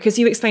explain it? Because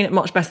you explain it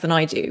much better than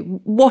I do.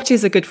 What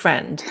is a good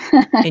friend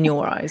in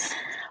your eyes?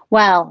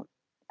 Well,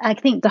 I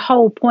think the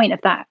whole point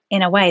of that,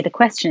 in a way, the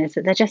question is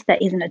that there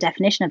isn't a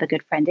definition of a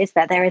good friend, is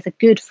there? There is a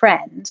good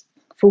friend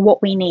for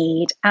what we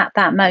need at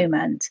that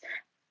moment,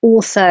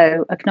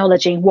 also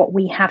acknowledging what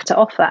we have to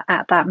offer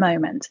at that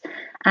moment.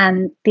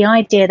 And the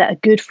idea that a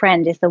good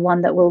friend is the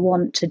one that will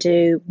want to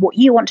do what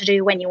you want to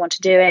do when you want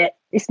to do it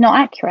is not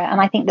accurate. And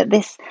I think that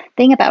this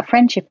thing about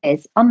friendship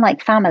is,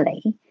 unlike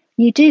family,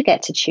 you do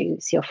get to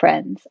choose your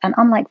friends. And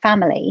unlike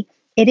family,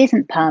 it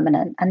isn't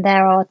permanent. And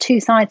there are two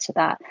sides to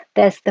that.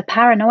 There's the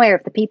paranoia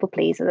of the people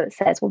pleaser that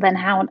says, well, then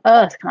how on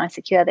earth can I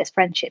secure this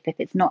friendship if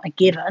it's not a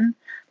given,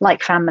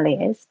 like family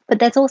is? But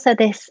there's also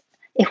this,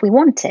 if we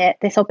want it,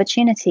 this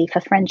opportunity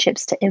for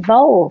friendships to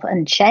evolve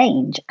and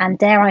change and,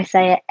 dare I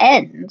say it,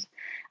 end.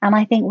 And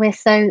I think we're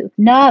so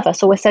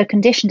nervous, or we're so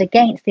conditioned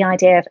against the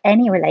idea of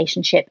any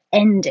relationship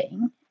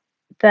ending,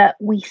 that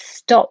we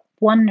stop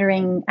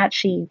wondering,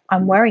 actually,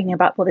 I'm worrying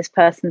about what this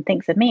person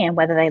thinks of me and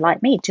whether they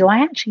like me. Do I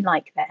actually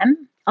like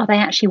them? Are they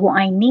actually what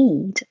I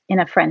need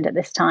in a friend at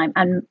this time?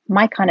 And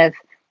my kind of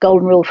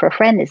golden rule for a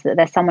friend is that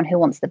there's someone who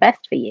wants the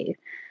best for you.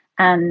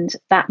 And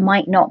that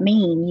might not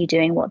mean you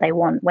doing what they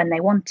want when they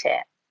want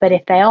it. But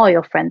if they are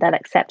your friend, they'll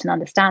accept and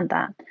understand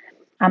that.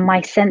 And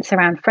my sense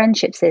around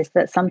friendships is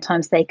that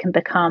sometimes they can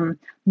become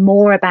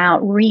more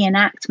about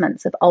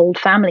reenactments of old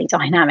family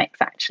dynamics,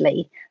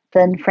 actually,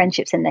 than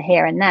friendships in the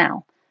here and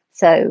now.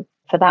 So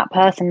for that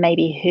person,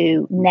 maybe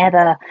who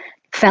never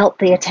felt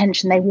the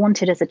attention they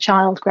wanted as a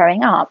child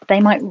growing up, they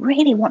might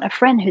really want a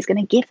friend who's going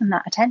to give them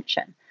that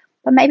attention.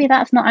 But maybe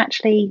that's not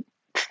actually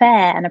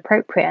fair and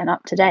appropriate and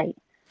up to date.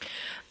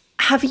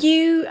 Have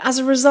you, as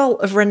a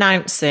result of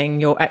renouncing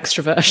your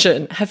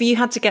extroversion, have you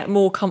had to get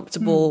more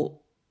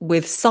comfortable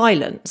with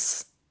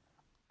silence?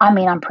 I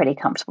mean, I'm pretty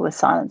comfortable with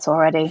silence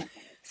already.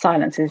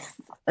 Silence is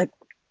a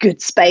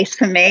good space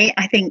for me.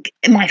 I think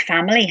my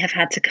family have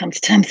had to come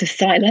to terms with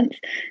silence.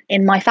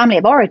 In my family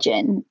of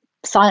origin,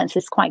 silence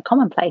is quite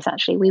commonplace,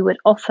 actually. We would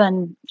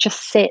often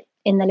just sit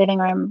in the living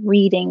room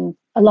reading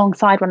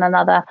alongside one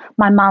another.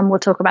 My mum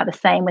would talk about the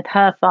same with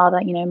her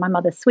father. You know, my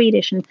mother's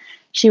Swedish, and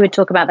she would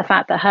talk about the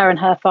fact that her and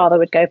her father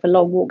would go for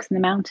long walks in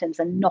the mountains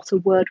and not a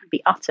word would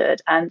be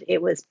uttered, and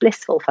it was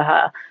blissful for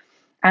her.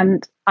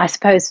 And I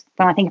suppose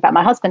when I think about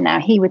my husband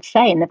now, he would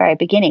say in the very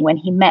beginning, when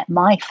he met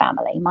my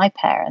family, my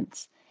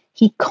parents,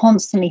 he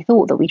constantly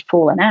thought that we'd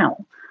fallen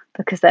out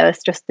because there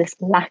was just this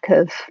lack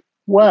of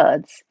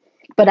words.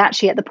 But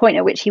actually, at the point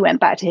at which he went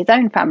back to his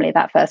own family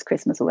that first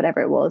Christmas or whatever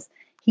it was,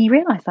 he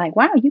realized, like,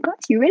 wow, you guys,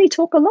 you really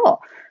talk a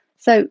lot.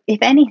 So if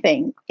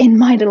anything, in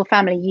my little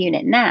family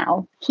unit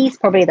now, he's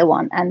probably the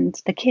one, and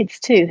the kids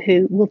too,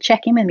 who will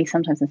check in with me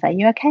sometimes and say,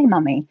 you okay,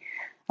 mummy?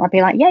 I'll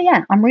be like,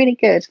 yeah, I'm really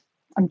good.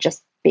 I'm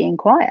just being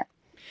quiet.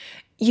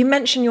 You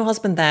mentioned your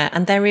husband there,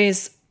 and there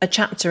is a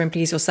chapter in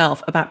Please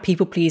Yourself about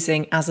people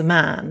pleasing as a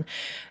man,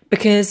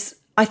 because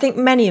I think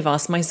many of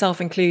us, myself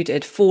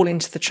included, fall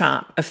into the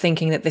trap of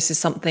thinking that this is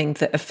something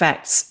that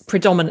affects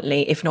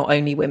predominantly, if not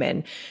only,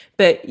 women.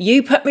 But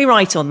you put me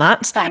right on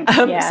that. Thanks.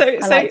 I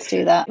like to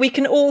do that. We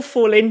can all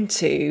fall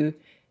into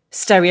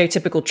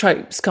stereotypical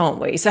tropes, can't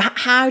we? So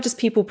how does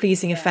people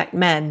pleasing affect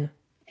men?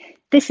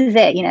 This is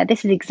it. You know,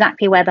 this is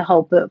exactly where the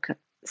whole book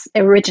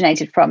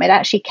originated from. It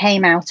actually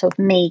came out of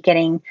me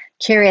getting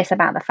curious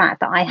about the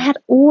fact that I had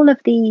all of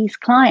these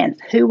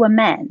clients who were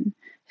men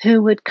who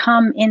would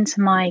come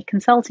into my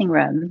consulting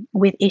room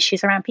with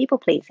issues around people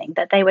pleasing,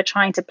 that they were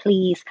trying to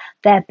please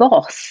their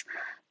boss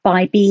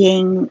by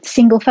being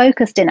single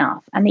focused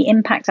enough. And the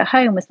impact at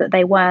home was that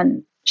they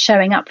weren't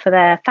showing up for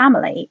their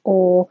family,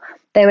 or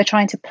they were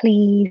trying to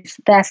please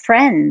their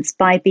friends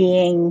by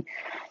being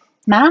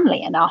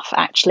manly enough,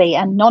 actually,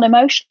 and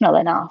non-emotional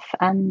enough.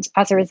 And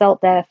as a result,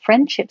 their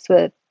friendships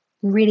were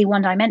really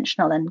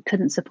one-dimensional and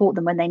couldn't support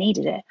them when they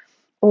needed it.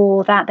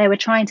 Or that they were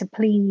trying to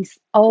please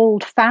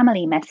old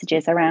family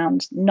messages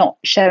around not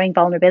showing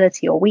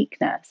vulnerability or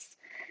weakness.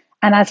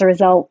 And as a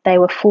result, they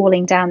were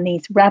falling down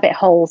these rabbit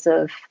holes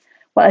of,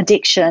 well,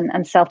 addiction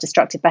and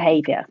self-destructive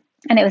behavior.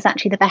 And it was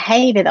actually the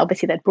behavior that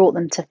obviously that brought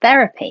them to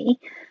therapy.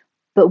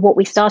 But what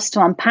we started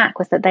to unpack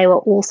was that they were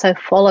also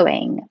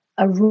following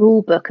a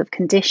rule book of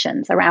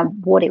conditions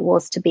around what it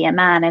was to be a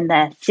man in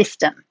their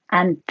system.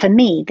 And for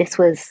me, this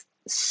was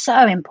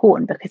so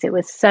important because it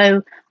was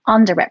so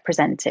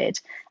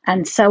underrepresented.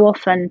 And so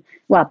often,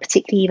 well,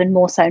 particularly even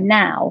more so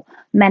now,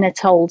 men are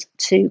told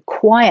to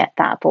quiet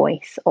that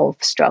voice of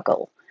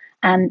struggle.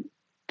 And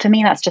for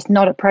me, that's just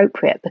not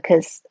appropriate,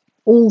 because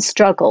all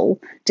struggle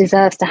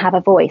deserves to have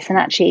a voice. And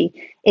actually,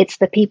 it's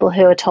the people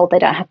who are told they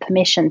don't have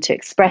permission to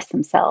express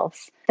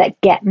themselves that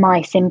get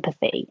my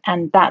sympathy.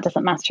 And that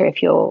doesn't matter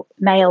if you're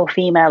male,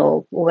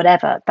 female, or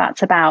whatever.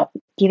 That's about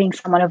giving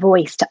someone a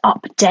voice to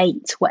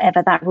update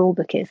whatever that rule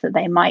book is that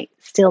they might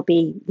still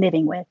be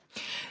living with.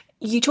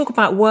 You talk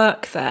about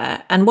work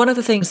there. And one of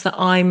the things that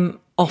I'm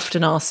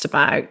often asked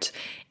about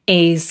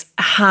is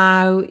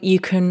how you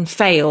can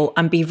fail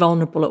and be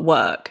vulnerable at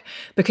work,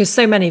 because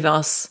so many of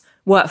us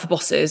work for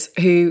bosses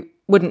who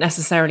wouldn't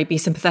necessarily be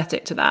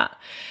sympathetic to that.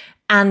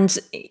 And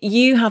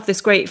you have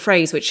this great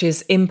phrase, which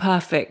is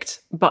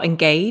imperfect but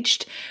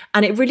engaged.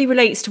 And it really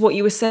relates to what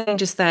you were saying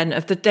just then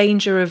of the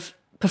danger of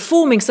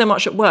performing so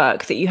much at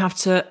work that you have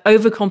to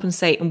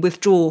overcompensate and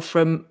withdraw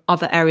from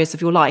other areas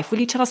of your life. Will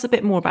you tell us a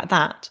bit more about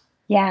that?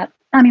 Yeah,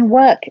 I mean,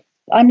 work,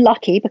 I'm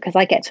lucky because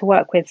I get to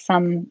work with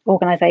some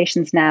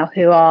organizations now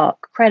who are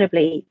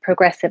incredibly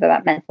progressive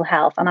about mental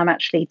health. And I'm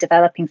actually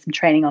developing some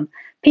training on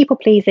people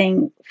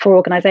pleasing for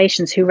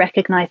organizations who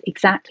recognize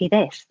exactly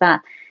this,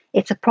 that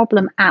it's a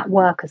problem at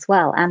work as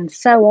well. And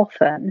so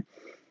often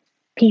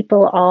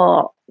people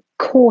are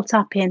caught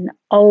up in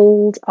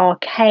old,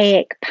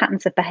 archaic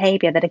patterns of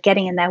behavior that are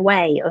getting in their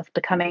way of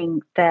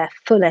becoming their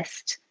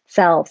fullest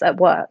selves at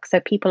work. So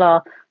people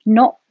are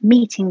not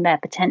meeting their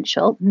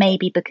potential,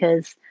 maybe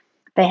because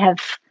they have,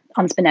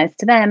 unbeknownst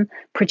to them,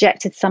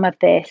 projected some of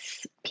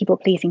this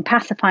people-pleasing,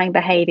 pacifying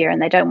behavior,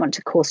 and they don't want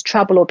to cause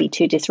trouble or be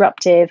too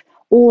disruptive,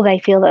 or they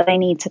feel that they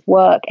need to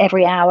work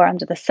every hour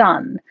under the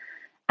sun.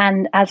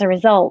 And as a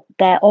result,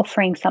 they're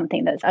offering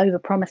something that's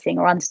over-promising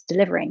or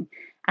under-delivering.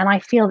 And I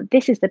feel that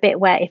this is the bit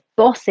where if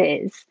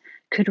bosses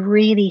could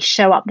really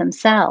show up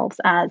themselves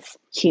as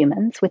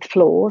humans with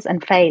flaws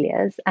and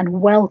failures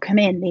and welcome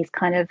in these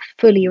kind of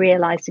fully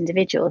realized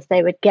individuals,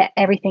 they would get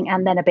everything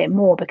and then a bit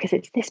more, because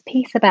it's this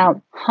piece about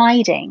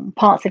hiding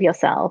parts of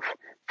yourself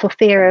for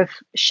fear of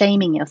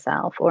shaming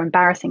yourself or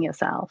embarrassing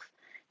yourself,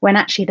 when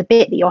actually the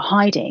bit that you're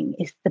hiding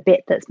is the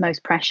bit that's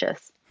most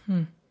precious.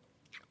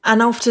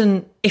 And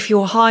often if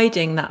you're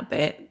hiding that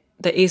bit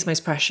that is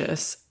most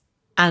precious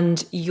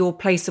and your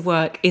place of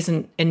work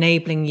isn't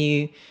enabling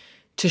you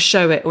to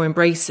show it or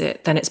embrace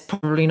it, then it's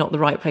probably not the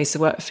right place to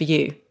work for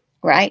you.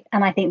 Right.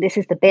 And I think this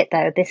is the bit,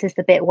 though, this is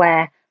the bit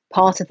where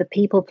part of the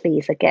people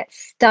pleaser gets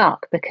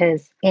stuck,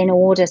 because in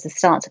order to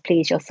start to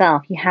please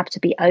yourself, you have to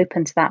be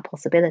open to that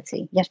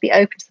possibility. You have to be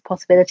open to the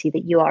possibility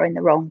that you are in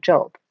the wrong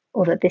job,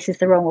 or that this is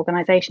the wrong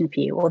organization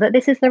for you, or that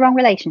this is the wrong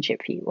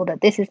relationship for you, or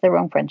that this is the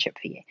wrong friendship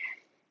for you.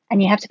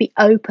 And you have to be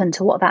open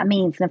to what that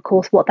means. And of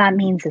course, what that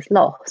means is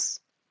loss,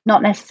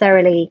 not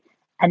necessarily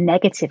a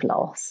negative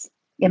loss.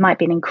 It might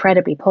be an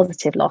incredibly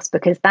positive loss,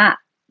 because that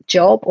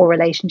job or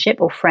relationship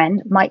or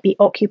friend might be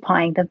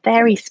occupying the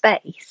very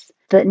space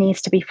that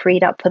needs to be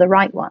freed up for the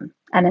right one.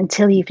 And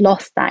until you've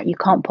lost that, you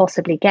can't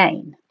possibly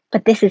gain.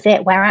 But this is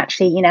it where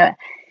actually,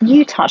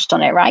 you touched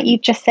on it, right?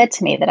 You've just said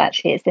to me that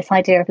actually it's this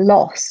idea of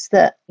loss,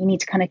 that you need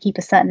to kind of keep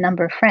a certain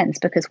number of friends,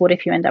 because what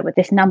if you end up with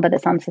this number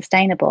that's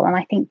unsustainable? And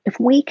I think if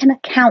we can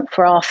account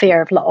for our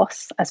fear of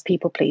loss as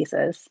people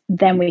pleasers,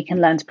 then we can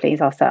learn to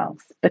please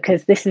ourselves.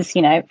 Because this is,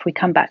 if we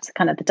come back to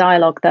kind of the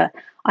dialogue that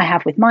I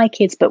have with my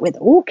kids, but with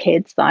all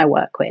kids that I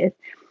work with,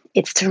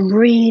 it's to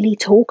really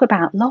talk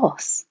about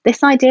loss.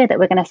 This idea that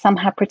we're going to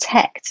somehow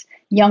protect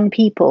young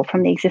people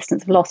from the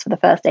existence of loss for the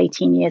first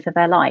 18 years of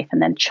their life and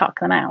then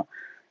chuck them out,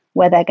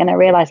 where they're going to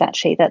realize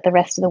actually that the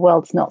rest of the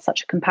world's not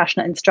such a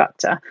compassionate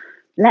instructor.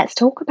 Let's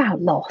talk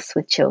about loss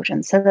with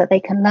children so that they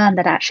can learn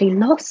that actually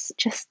loss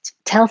just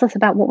tells us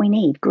about what we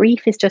need.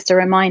 Grief is just a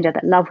reminder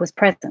that love was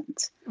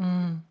present.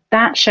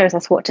 That shows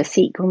us what to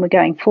seek when we're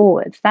going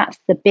forwards. That's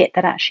the bit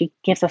that actually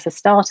gives us a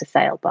star to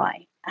sail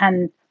by.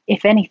 And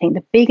if anything,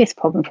 the biggest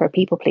problem for a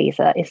people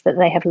pleaser is that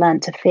they have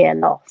learned to fear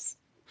loss.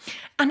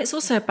 And it's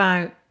also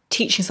about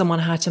teaching someone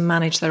how to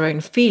manage their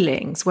own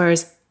feelings.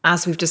 Whereas,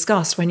 as we've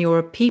discussed, when you're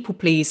a people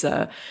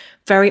pleaser,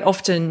 very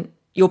often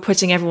you're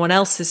putting everyone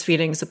else's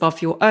feelings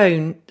above your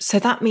own. So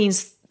that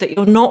means that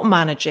you're not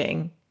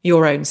managing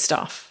your own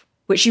stuff,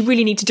 which you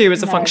really need to do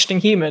as a functioning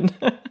human.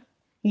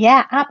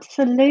 Yeah,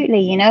 absolutely.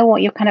 You know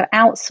what? You're kind of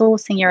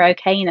outsourcing your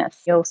okayness.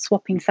 You're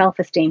swapping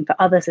self-esteem for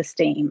others'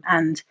 esteem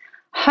and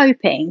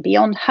hoping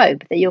beyond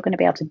hope that you're going to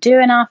be able to do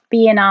enough,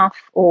 be enough,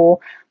 or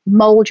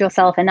mold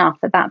yourself enough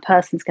that that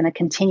person's going to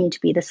continue to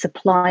be the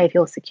supply of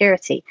your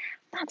security.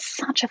 That's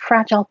such a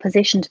fragile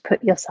position to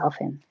put yourself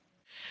in.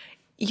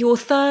 Your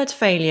third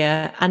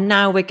failure, and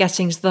now we're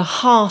getting to the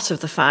heart of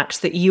the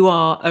fact that you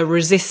are a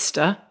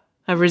resistor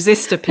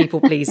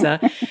people pleaser.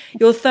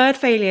 Your third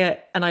failure,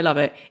 and I love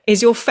it,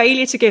 is your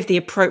failure to give the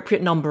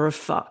appropriate number of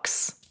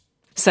fucks.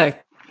 So,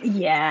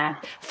 yeah.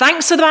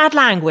 Thanks for the bad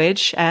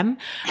language, Em.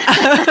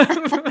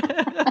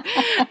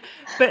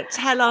 But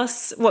tell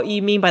us what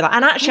you mean by that.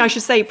 And actually, I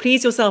should say,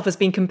 please yourself has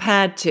been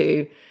compared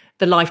to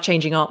the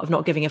life-changing art of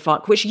not giving a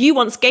fuck, which you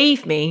once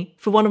gave me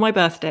for one of my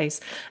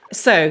birthdays.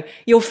 So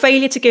your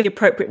failure to give the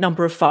appropriate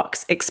number of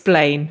fucks,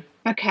 explain.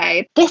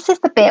 Okay. This is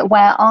the bit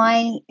where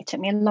it took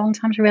me a long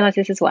time to realize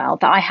this as well,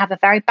 that I have a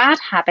very bad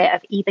habit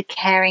of either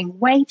caring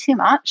way too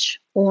much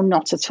or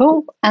not at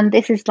all. And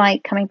this is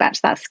like coming back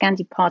to that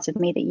Scandi part of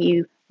me that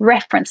you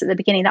referenced at the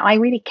beginning, that I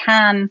really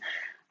can.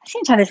 I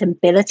seem to have this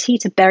ability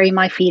to bury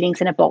my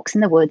feelings in a box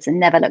in the woods and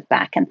never look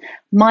back. And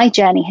my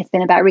journey has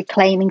been about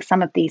reclaiming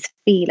some of these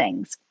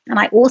feelings. And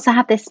I also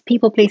have this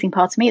people pleasing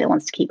part of me that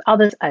wants to keep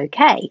others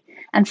okay.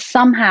 And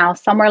somehow,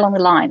 somewhere along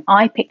the line,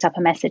 I picked up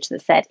a message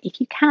that said,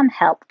 if you can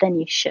help, then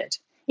you should.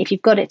 If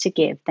you've got it to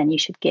give, then you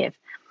should give.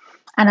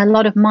 And a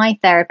lot of my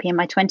therapy in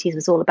my 20s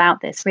was all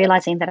about this,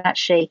 realizing that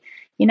actually,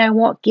 you know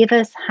what,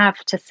 givers have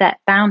to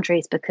set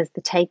boundaries because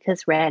the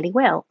takers rarely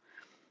will.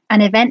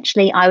 And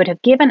eventually I would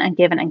have given and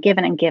given and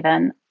given and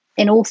given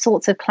in all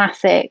sorts of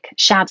classic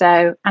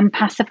shadow and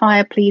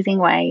pacifier pleasing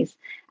ways.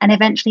 And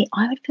eventually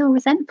I would feel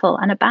resentful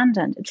and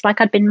abandoned. It's like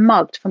I'd been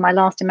mugged for my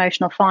last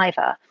emotional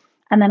fiver.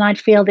 And then I'd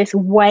feel this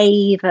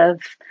wave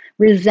of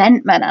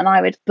resentment and I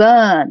would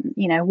burn,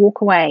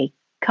 walk away,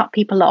 cut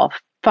people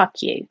off,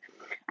 fuck you.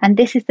 And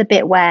this is the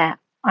bit where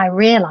I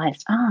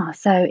realized,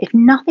 so if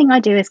nothing I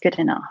do is good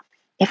enough,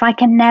 if I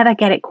can never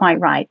get it quite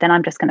right, then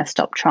I'm just going to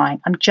stop trying.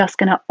 I'm just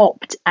going to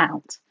opt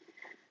out.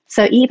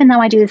 So even though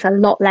I do this a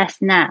lot less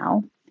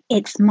now,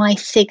 it's my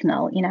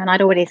signal, and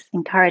I'd always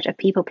encourage a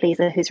people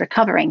pleaser who's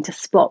recovering to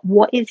spot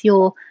what is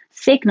your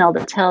signal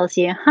that tells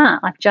you,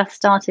 I've just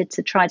started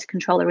to try to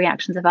control the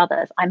reactions of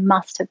others. I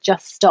must have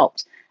just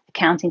stopped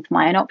accounting for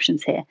my own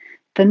options here.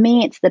 For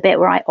me, it's the bit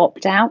where I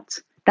opt out.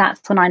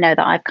 That's when I know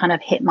that I've kind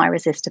of hit my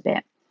resist a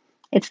bit.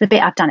 It's the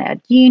bit I've done it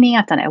at uni,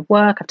 I've done it at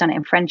work, I've done it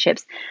in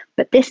friendships,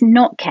 but this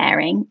not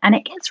caring, and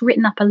it gets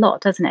written up a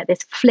lot, doesn't it?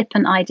 This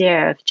flippant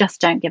idea of just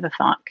don't give a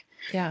fuck.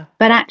 Yeah.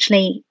 But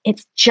actually,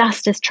 it's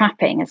just as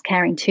trapping as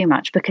caring too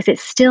much, because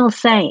it's still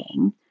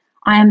saying,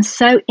 I am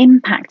so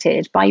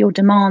impacted by your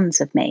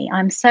demands of me.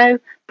 I'm so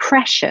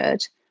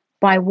pressured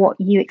by what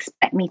you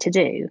expect me to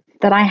do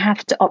that I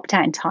have to opt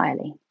out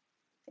entirely.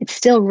 It's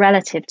still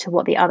relative to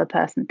what the other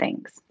person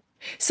thinks.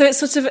 So it's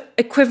sort of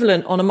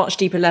equivalent on a much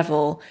deeper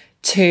level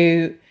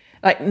to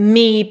like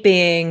me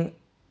being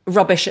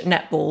rubbish at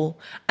netball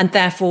and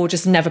therefore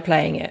just never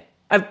playing it.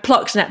 I've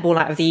plucked netball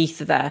out of the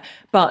ether there,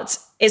 but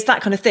it's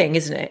that kind of thing,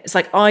 isn't it? It's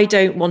like, I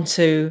don't want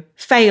to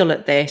fail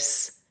at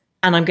this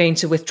and I'm going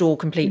to withdraw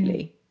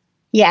completely.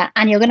 Yeah,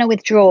 and you're going to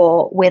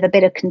withdraw with a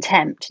bit of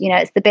contempt.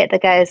 It's the bit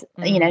that goes,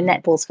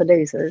 netball's for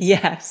losers.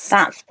 Yes.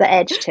 That's the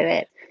edge to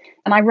it.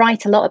 And I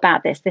write a lot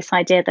about this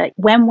idea that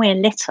when we're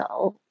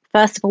little,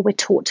 first of all, we're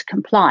taught to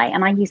comply.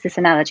 And I use this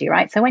analogy,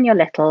 right? So when you're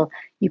little,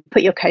 you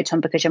put your coat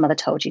on because your mother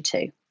told you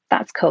to.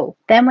 That's cool.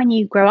 Then when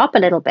you grow up a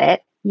little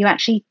bit, you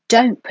actually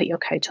don't put your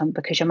coat on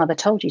because your mother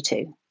told you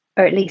to.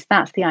 Or at least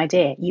that's the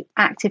idea. You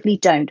actively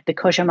don't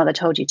because your mother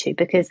told you to.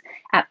 Because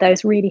at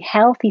those really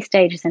healthy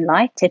stages in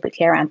life,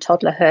 typically around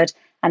toddlerhood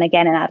and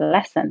again in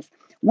adolescence,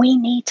 we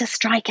need to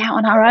strike out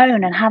on our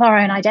own and have our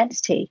own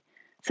identity.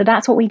 So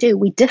that's what we do.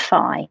 We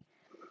defy.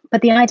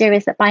 But the idea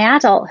is that by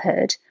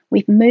adulthood,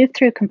 we've moved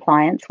through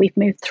compliance, we've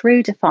moved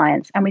through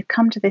defiance, and we've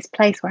come to this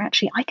place where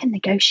actually I can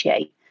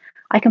negotiate.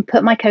 I can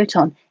put my coat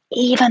on,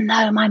 even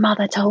though my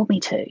mother told me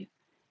to,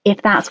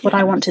 if that's what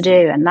I want to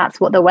do, and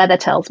that's what the weather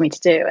tells me to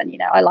do, and,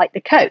 I like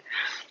the coat.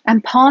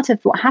 And part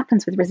of what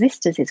happens with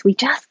resistors is we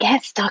just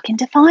get stuck in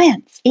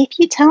defiance. If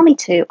you tell me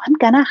to, I'm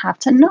going to have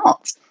to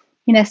not.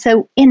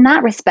 So in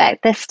that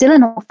respect, there's still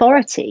an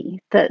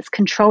authority that's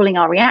controlling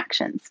our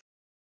reactions.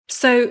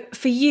 So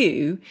for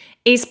you,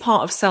 is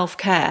part of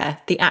self-care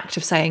the act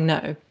of saying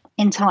no?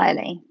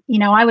 Entirely.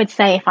 I would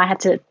say if I had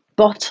to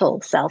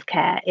bottle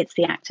self-care, it's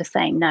the act of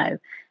saying no.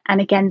 And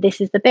again,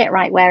 this is the bit,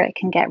 right, where it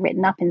can get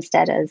written up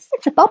instead as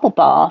it's a bubble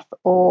bath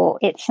or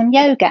it's some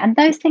yoga. And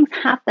those things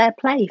have their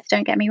place.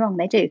 Don't get me wrong,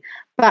 they do.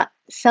 But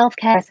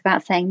self-care is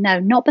about saying no,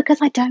 not because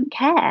I don't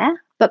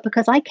care, but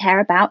because I care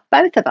about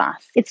both of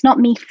us. It's not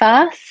me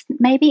first.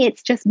 Maybe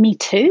it's just me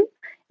too.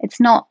 It's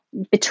not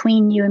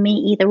between you and me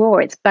either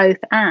or. It's both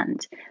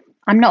and.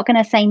 I'm not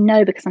going to say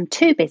no because I'm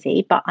too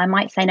busy, but I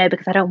might say no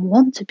because I don't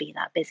want to be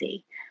that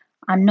busy.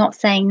 I'm not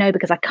saying no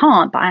because I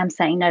can't, but I am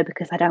saying no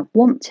because I don't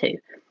want to.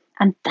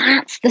 And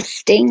that's the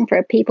sting for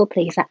a people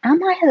pleaser.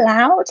 Am I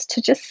allowed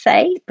to just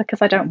say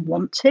because I don't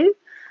want to?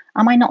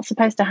 Am I not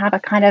supposed to have a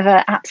kind of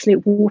an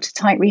absolute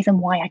watertight reason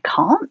why I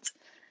can't?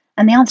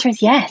 And the answer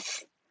is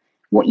yes.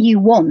 What you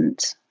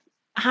want.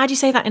 How do you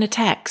say that in a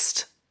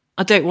text?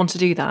 I don't want to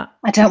do that.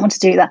 I don't want to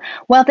do that.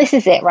 Well, this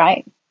is it,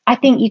 right? I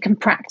think you can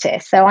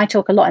practice. So I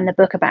talk a lot in the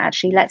book about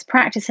actually let's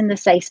practice in the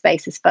safe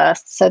spaces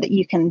first so that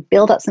you can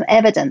build up some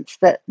evidence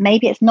that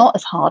maybe it's not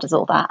as hard as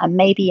all that. And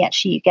maybe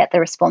actually you get the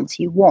response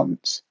you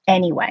want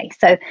anyway.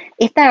 So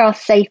if there are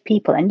safe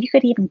people, and you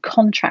could even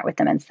contract with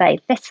them and say,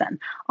 listen,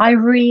 I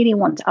really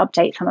want to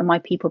update some of my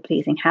people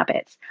pleasing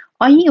habits.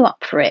 Are you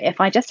up for it if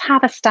I just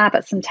have a stab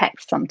at some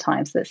text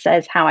sometimes that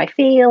says how I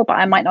feel, but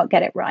I might not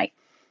get it right?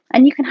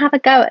 And you can have a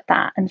go at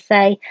that and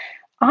say,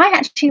 I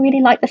actually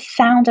really like the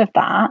sound of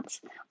that,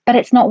 but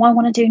it's not what I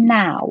want to do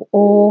now.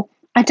 Or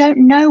I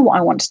don't know what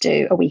I want to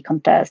do a week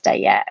on Thursday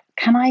yet.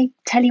 Can I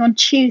tell you on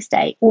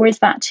Tuesday, or is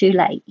that too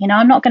late?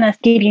 I'm not going to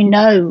give you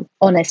no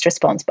honest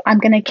response, but I'm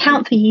going to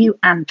account for you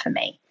and for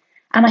me.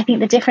 And I think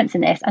the difference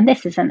in this, and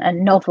this isn't a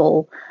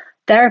novel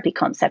therapy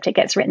concept, it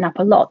gets written up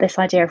a lot, this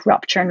idea of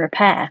rupture and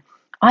repair.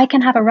 I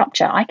can have a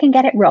rupture, I can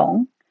get it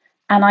wrong,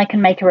 and I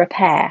can make a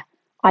repair.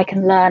 I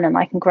can learn and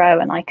I can grow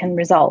and I can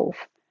resolve.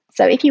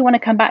 So if you want to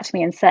come back to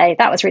me and say,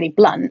 that was really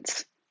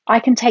blunt, I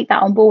can take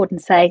that on board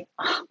and say,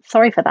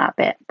 sorry for that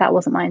bit. That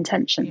wasn't my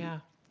intention. Yeah.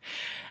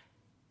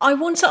 I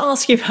want to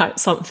ask you about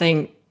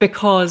something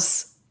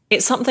because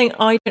it's something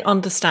I don't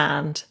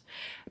understand,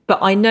 but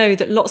I know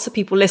that lots of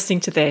people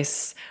listening to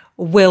this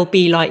will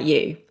be like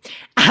you.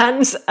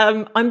 And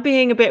I'm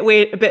being a bit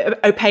weird, a bit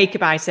opaque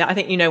about it. I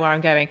think you know where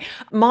I'm going.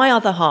 My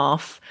other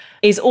half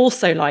is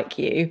also like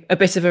you, a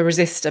bit of a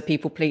resistor,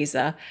 people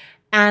pleaser,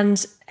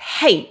 and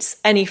hates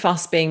any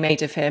fuss being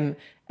made of him,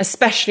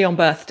 especially on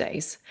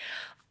birthdays.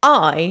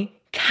 I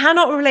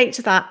cannot relate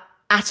to that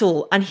at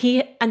all. And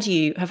he and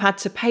you have had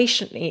to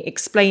patiently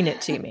explain it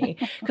to me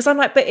because I'm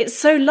like, but it's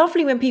so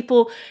lovely when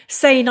people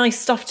say nice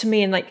stuff to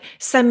me and like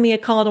send me a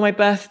card on my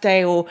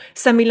birthday or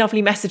send me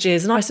lovely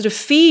messages. And I sort of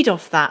feed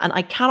off that and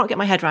I cannot get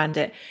my head around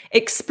it.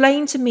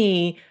 Explain to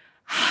me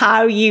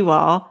how you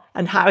are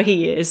and how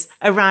he is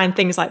around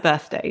things like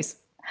birthdays.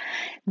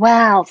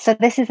 Well, so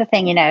this is the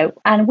thing,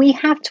 and we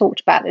have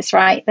talked about this,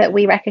 right? That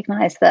we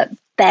recognize that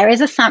there is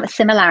a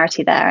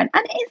similarity there. And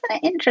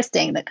isn't it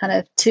interesting that kind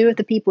of two of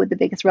the people with the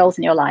biggest roles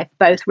in your life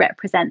both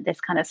represent this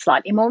kind of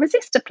slightly more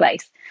resistor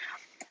place?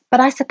 But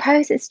I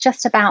suppose it's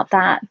just about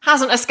that.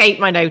 Hasn't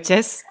escaped my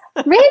notice.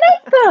 Really?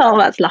 Oh,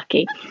 that's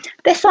lucky.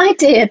 This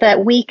idea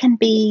that we can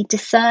be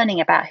discerning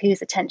about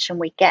whose attention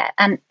we get.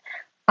 And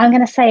I'm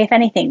going to say, if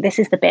anything, this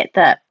is the bit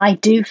that I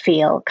do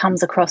feel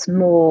comes across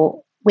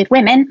more with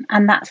women.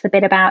 And that's the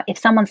bit about if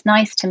someone's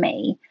nice to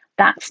me,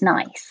 that's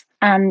nice.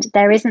 And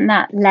there isn't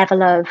that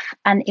level of,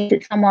 and is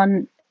it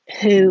someone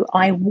who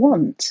I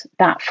want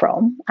that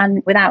from?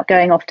 And without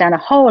going off down a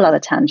whole other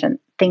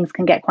tangent, things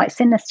can get quite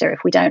sinister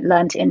if we don't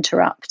learn to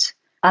interrupt.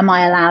 Am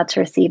I allowed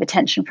to receive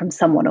attention from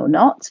someone or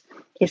not?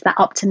 Is that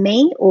up to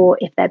me? Or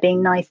if they're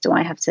being nice, do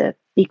I have to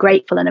be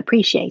grateful and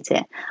appreciate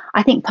it?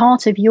 I think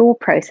part of your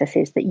process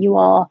is that you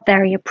are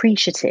very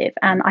appreciative.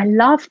 And I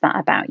love that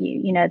about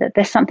you, that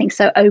there's something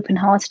so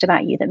open-hearted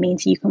about you that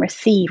means you can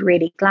receive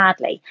really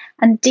gladly.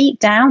 And deep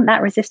down,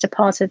 that resistor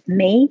part of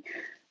me,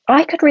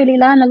 I could really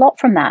learn a lot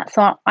from that.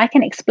 So I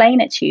can explain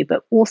it to you,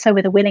 but also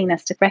with a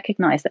willingness to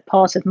recognize that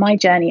part of my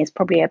journey is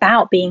probably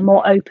about being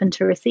more open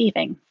to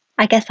receiving.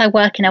 I guess I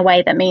work in a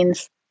way that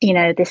means,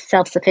 this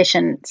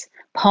self-sufficient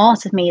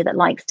part of me that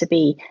likes to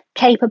be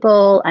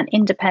capable and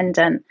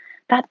independent,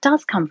 that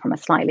does come from a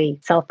slightly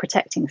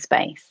self-protecting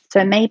space.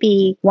 So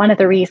maybe one of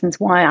the reasons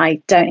why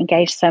I don't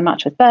engage so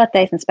much with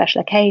birthdays and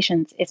special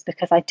occasions is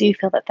because I do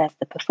feel that there's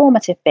the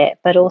performative bit,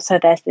 but also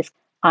there's this,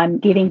 I'm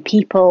giving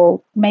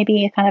people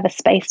maybe a kind of a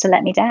space to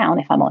let me down,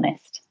 if I'm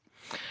honest.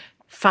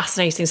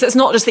 Fascinating. So it's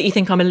not just that you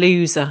think I'm a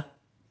loser.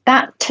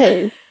 That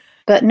too,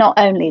 but not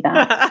only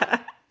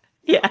that.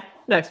 Yeah.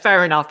 No,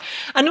 fair enough.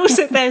 And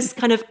also there's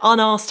kind of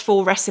unasked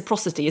for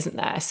reciprocity, isn't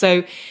there?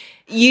 So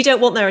you don't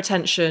want their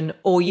attention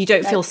or you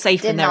don't feel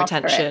safe in their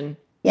attention.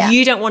 Yeah.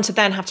 You don't want to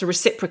then have to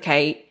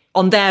reciprocate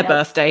on their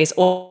birthdays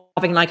or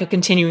having like a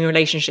continuing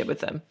relationship with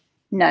them.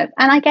 No.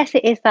 And I guess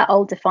it is that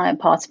old defiant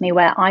part of me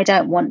where I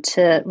don't want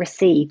to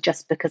receive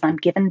just because I'm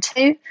given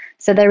to.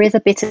 So there is a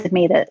bit of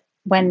me that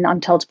when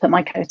I'm told to put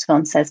my coat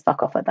on says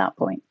fuck off at that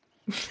point.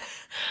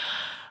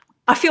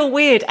 I feel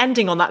weird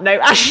ending on that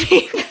note,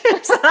 actually.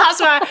 So that's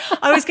why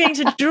I was going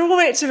to draw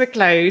it to a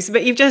close,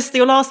 but you've just,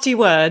 your last two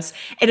words,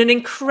 in an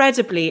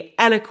incredibly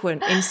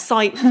eloquent,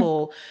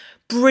 insightful,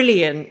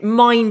 brilliant,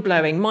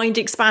 mind-blowing,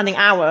 mind-expanding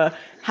hour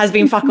has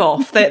been fuck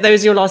off.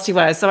 Those are your last two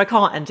words, so I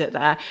can't end it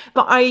there.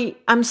 But I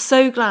am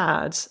so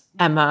glad,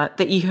 Emma,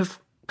 that you have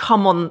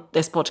come on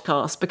this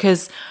podcast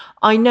because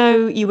I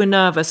know you were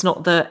nervous,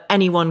 not that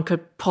anyone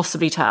could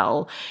possibly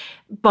tell,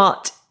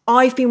 but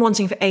I've been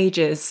wanting for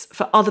ages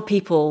for other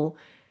people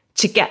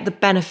to get the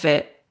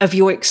benefit of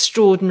your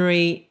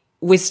extraordinary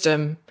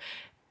wisdom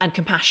and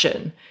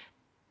compassion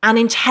and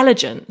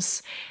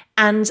intelligence.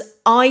 And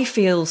I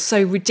feel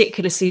so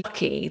ridiculously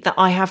lucky that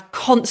I have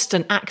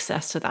constant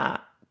access to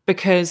that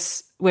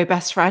because we're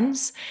best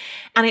friends.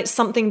 And it's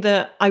something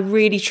that I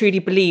really, truly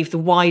believe the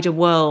wider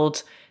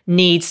world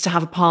needs to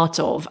have a part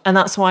of. And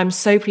that's why I'm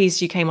so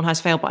pleased you came on How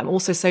to Fail, but I'm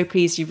also so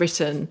pleased you've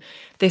written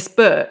this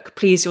book,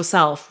 Please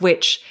Yourself,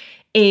 which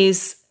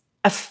is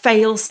a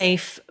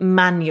fail-safe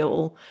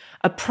manual,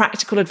 a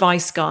practical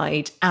advice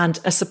guide, and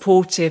a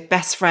supportive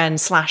best friend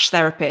 /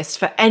 therapist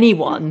for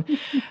anyone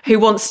who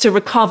wants to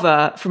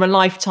recover from a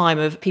lifetime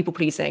of people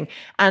pleasing.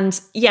 And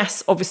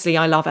yes, obviously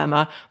I love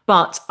Emma,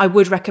 but I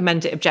would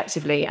recommend it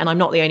objectively. And I'm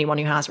not the only one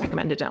who has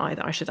recommended it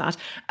either, I should add.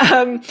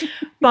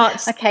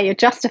 But okay, you're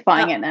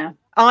justifying it now.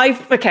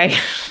 Okay.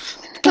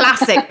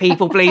 Classic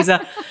people pleaser.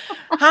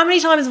 How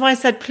many times have I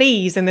said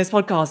please in this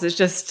podcast? It's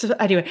just,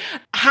 anyway,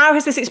 how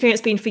has this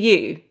experience been for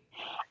you?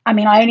 I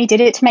mean, I only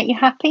did it to make you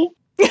happy.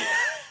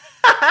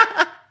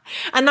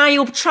 And now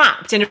you're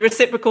trapped in a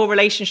reciprocal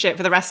relationship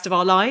for the rest of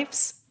our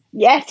lives.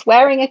 Yes,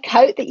 wearing a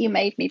coat that you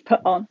made me put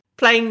on.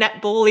 Playing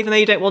netball, even though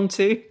you don't want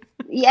to.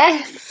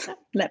 Yes,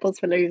 netball's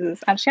for losers.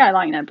 Actually, I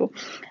like netball.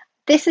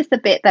 This is the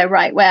bit, though,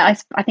 right, where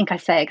I think I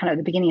say kind of at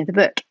the beginning of the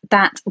book,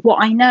 that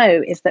what I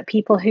know is that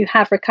people who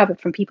have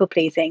recovered from people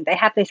pleasing, they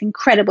have this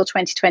incredible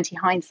 2020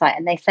 hindsight,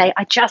 and they say,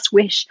 I just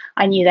wish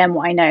I knew then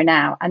what I know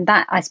now. And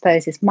that, I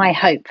suppose, is my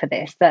hope for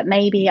this, that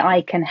maybe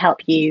I can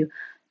help you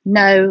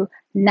know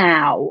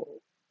now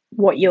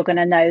what you're going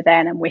to know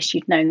then and wish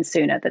you'd known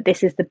sooner. That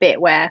this is the bit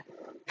where,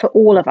 for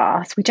all of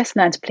us, we just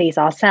learn to please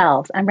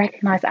ourselves and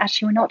recognize that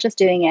actually we're not just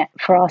doing it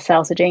for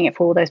ourselves, we're doing it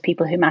for all those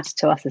people who matter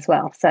to us as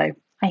well. So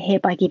I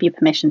hereby give you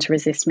permission to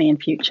resist me in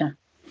future.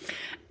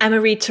 Emma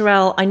Reed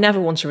Turrell, I never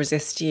want to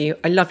resist you.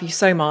 I love you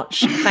so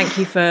much. Thank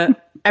you for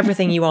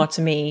everything you are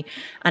to me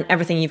and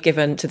everything you've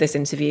given to this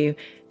interview.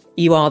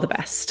 You are the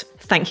best.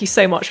 Thank you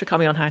so much for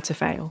coming on How to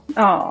Fail.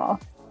 Oh,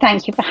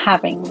 thank you for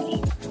having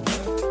me.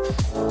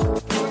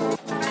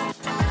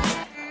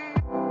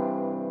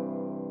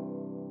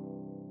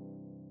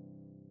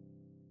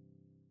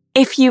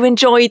 If you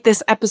enjoyed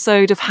this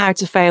episode of How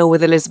to Fail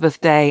with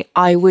Elizabeth Day,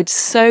 I would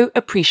so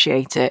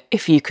appreciate it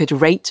if you could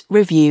rate,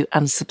 review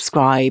and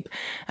subscribe.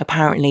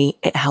 Apparently,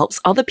 it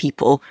helps other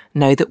people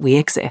know that we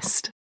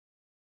exist.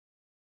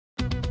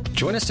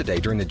 Join us today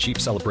during the Jeep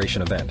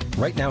Celebration event.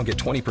 Right now, get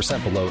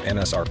 20% below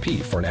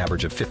MSRP for an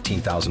average of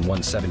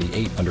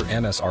 $15,178 under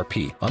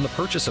MSRP on the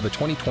purchase of a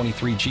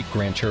 2023 Jeep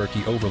Grand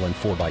Cherokee Overland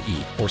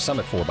 4xE or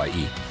Summit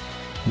 4xE.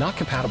 Not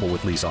compatible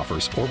with lease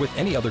offers or with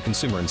any other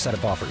consumer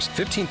incentive offers.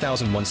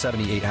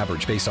 $15,178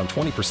 average based on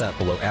 20%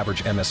 below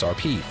average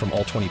MSRP from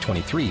all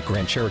 2023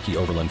 Grand Cherokee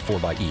Overland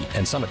 4xE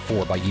and Summit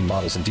 4xE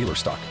models in dealer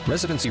stock.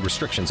 Residency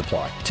restrictions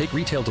apply. Take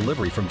retail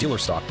delivery from dealer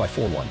stock by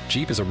 4/1.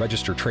 Jeep is a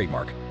registered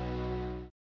trademark.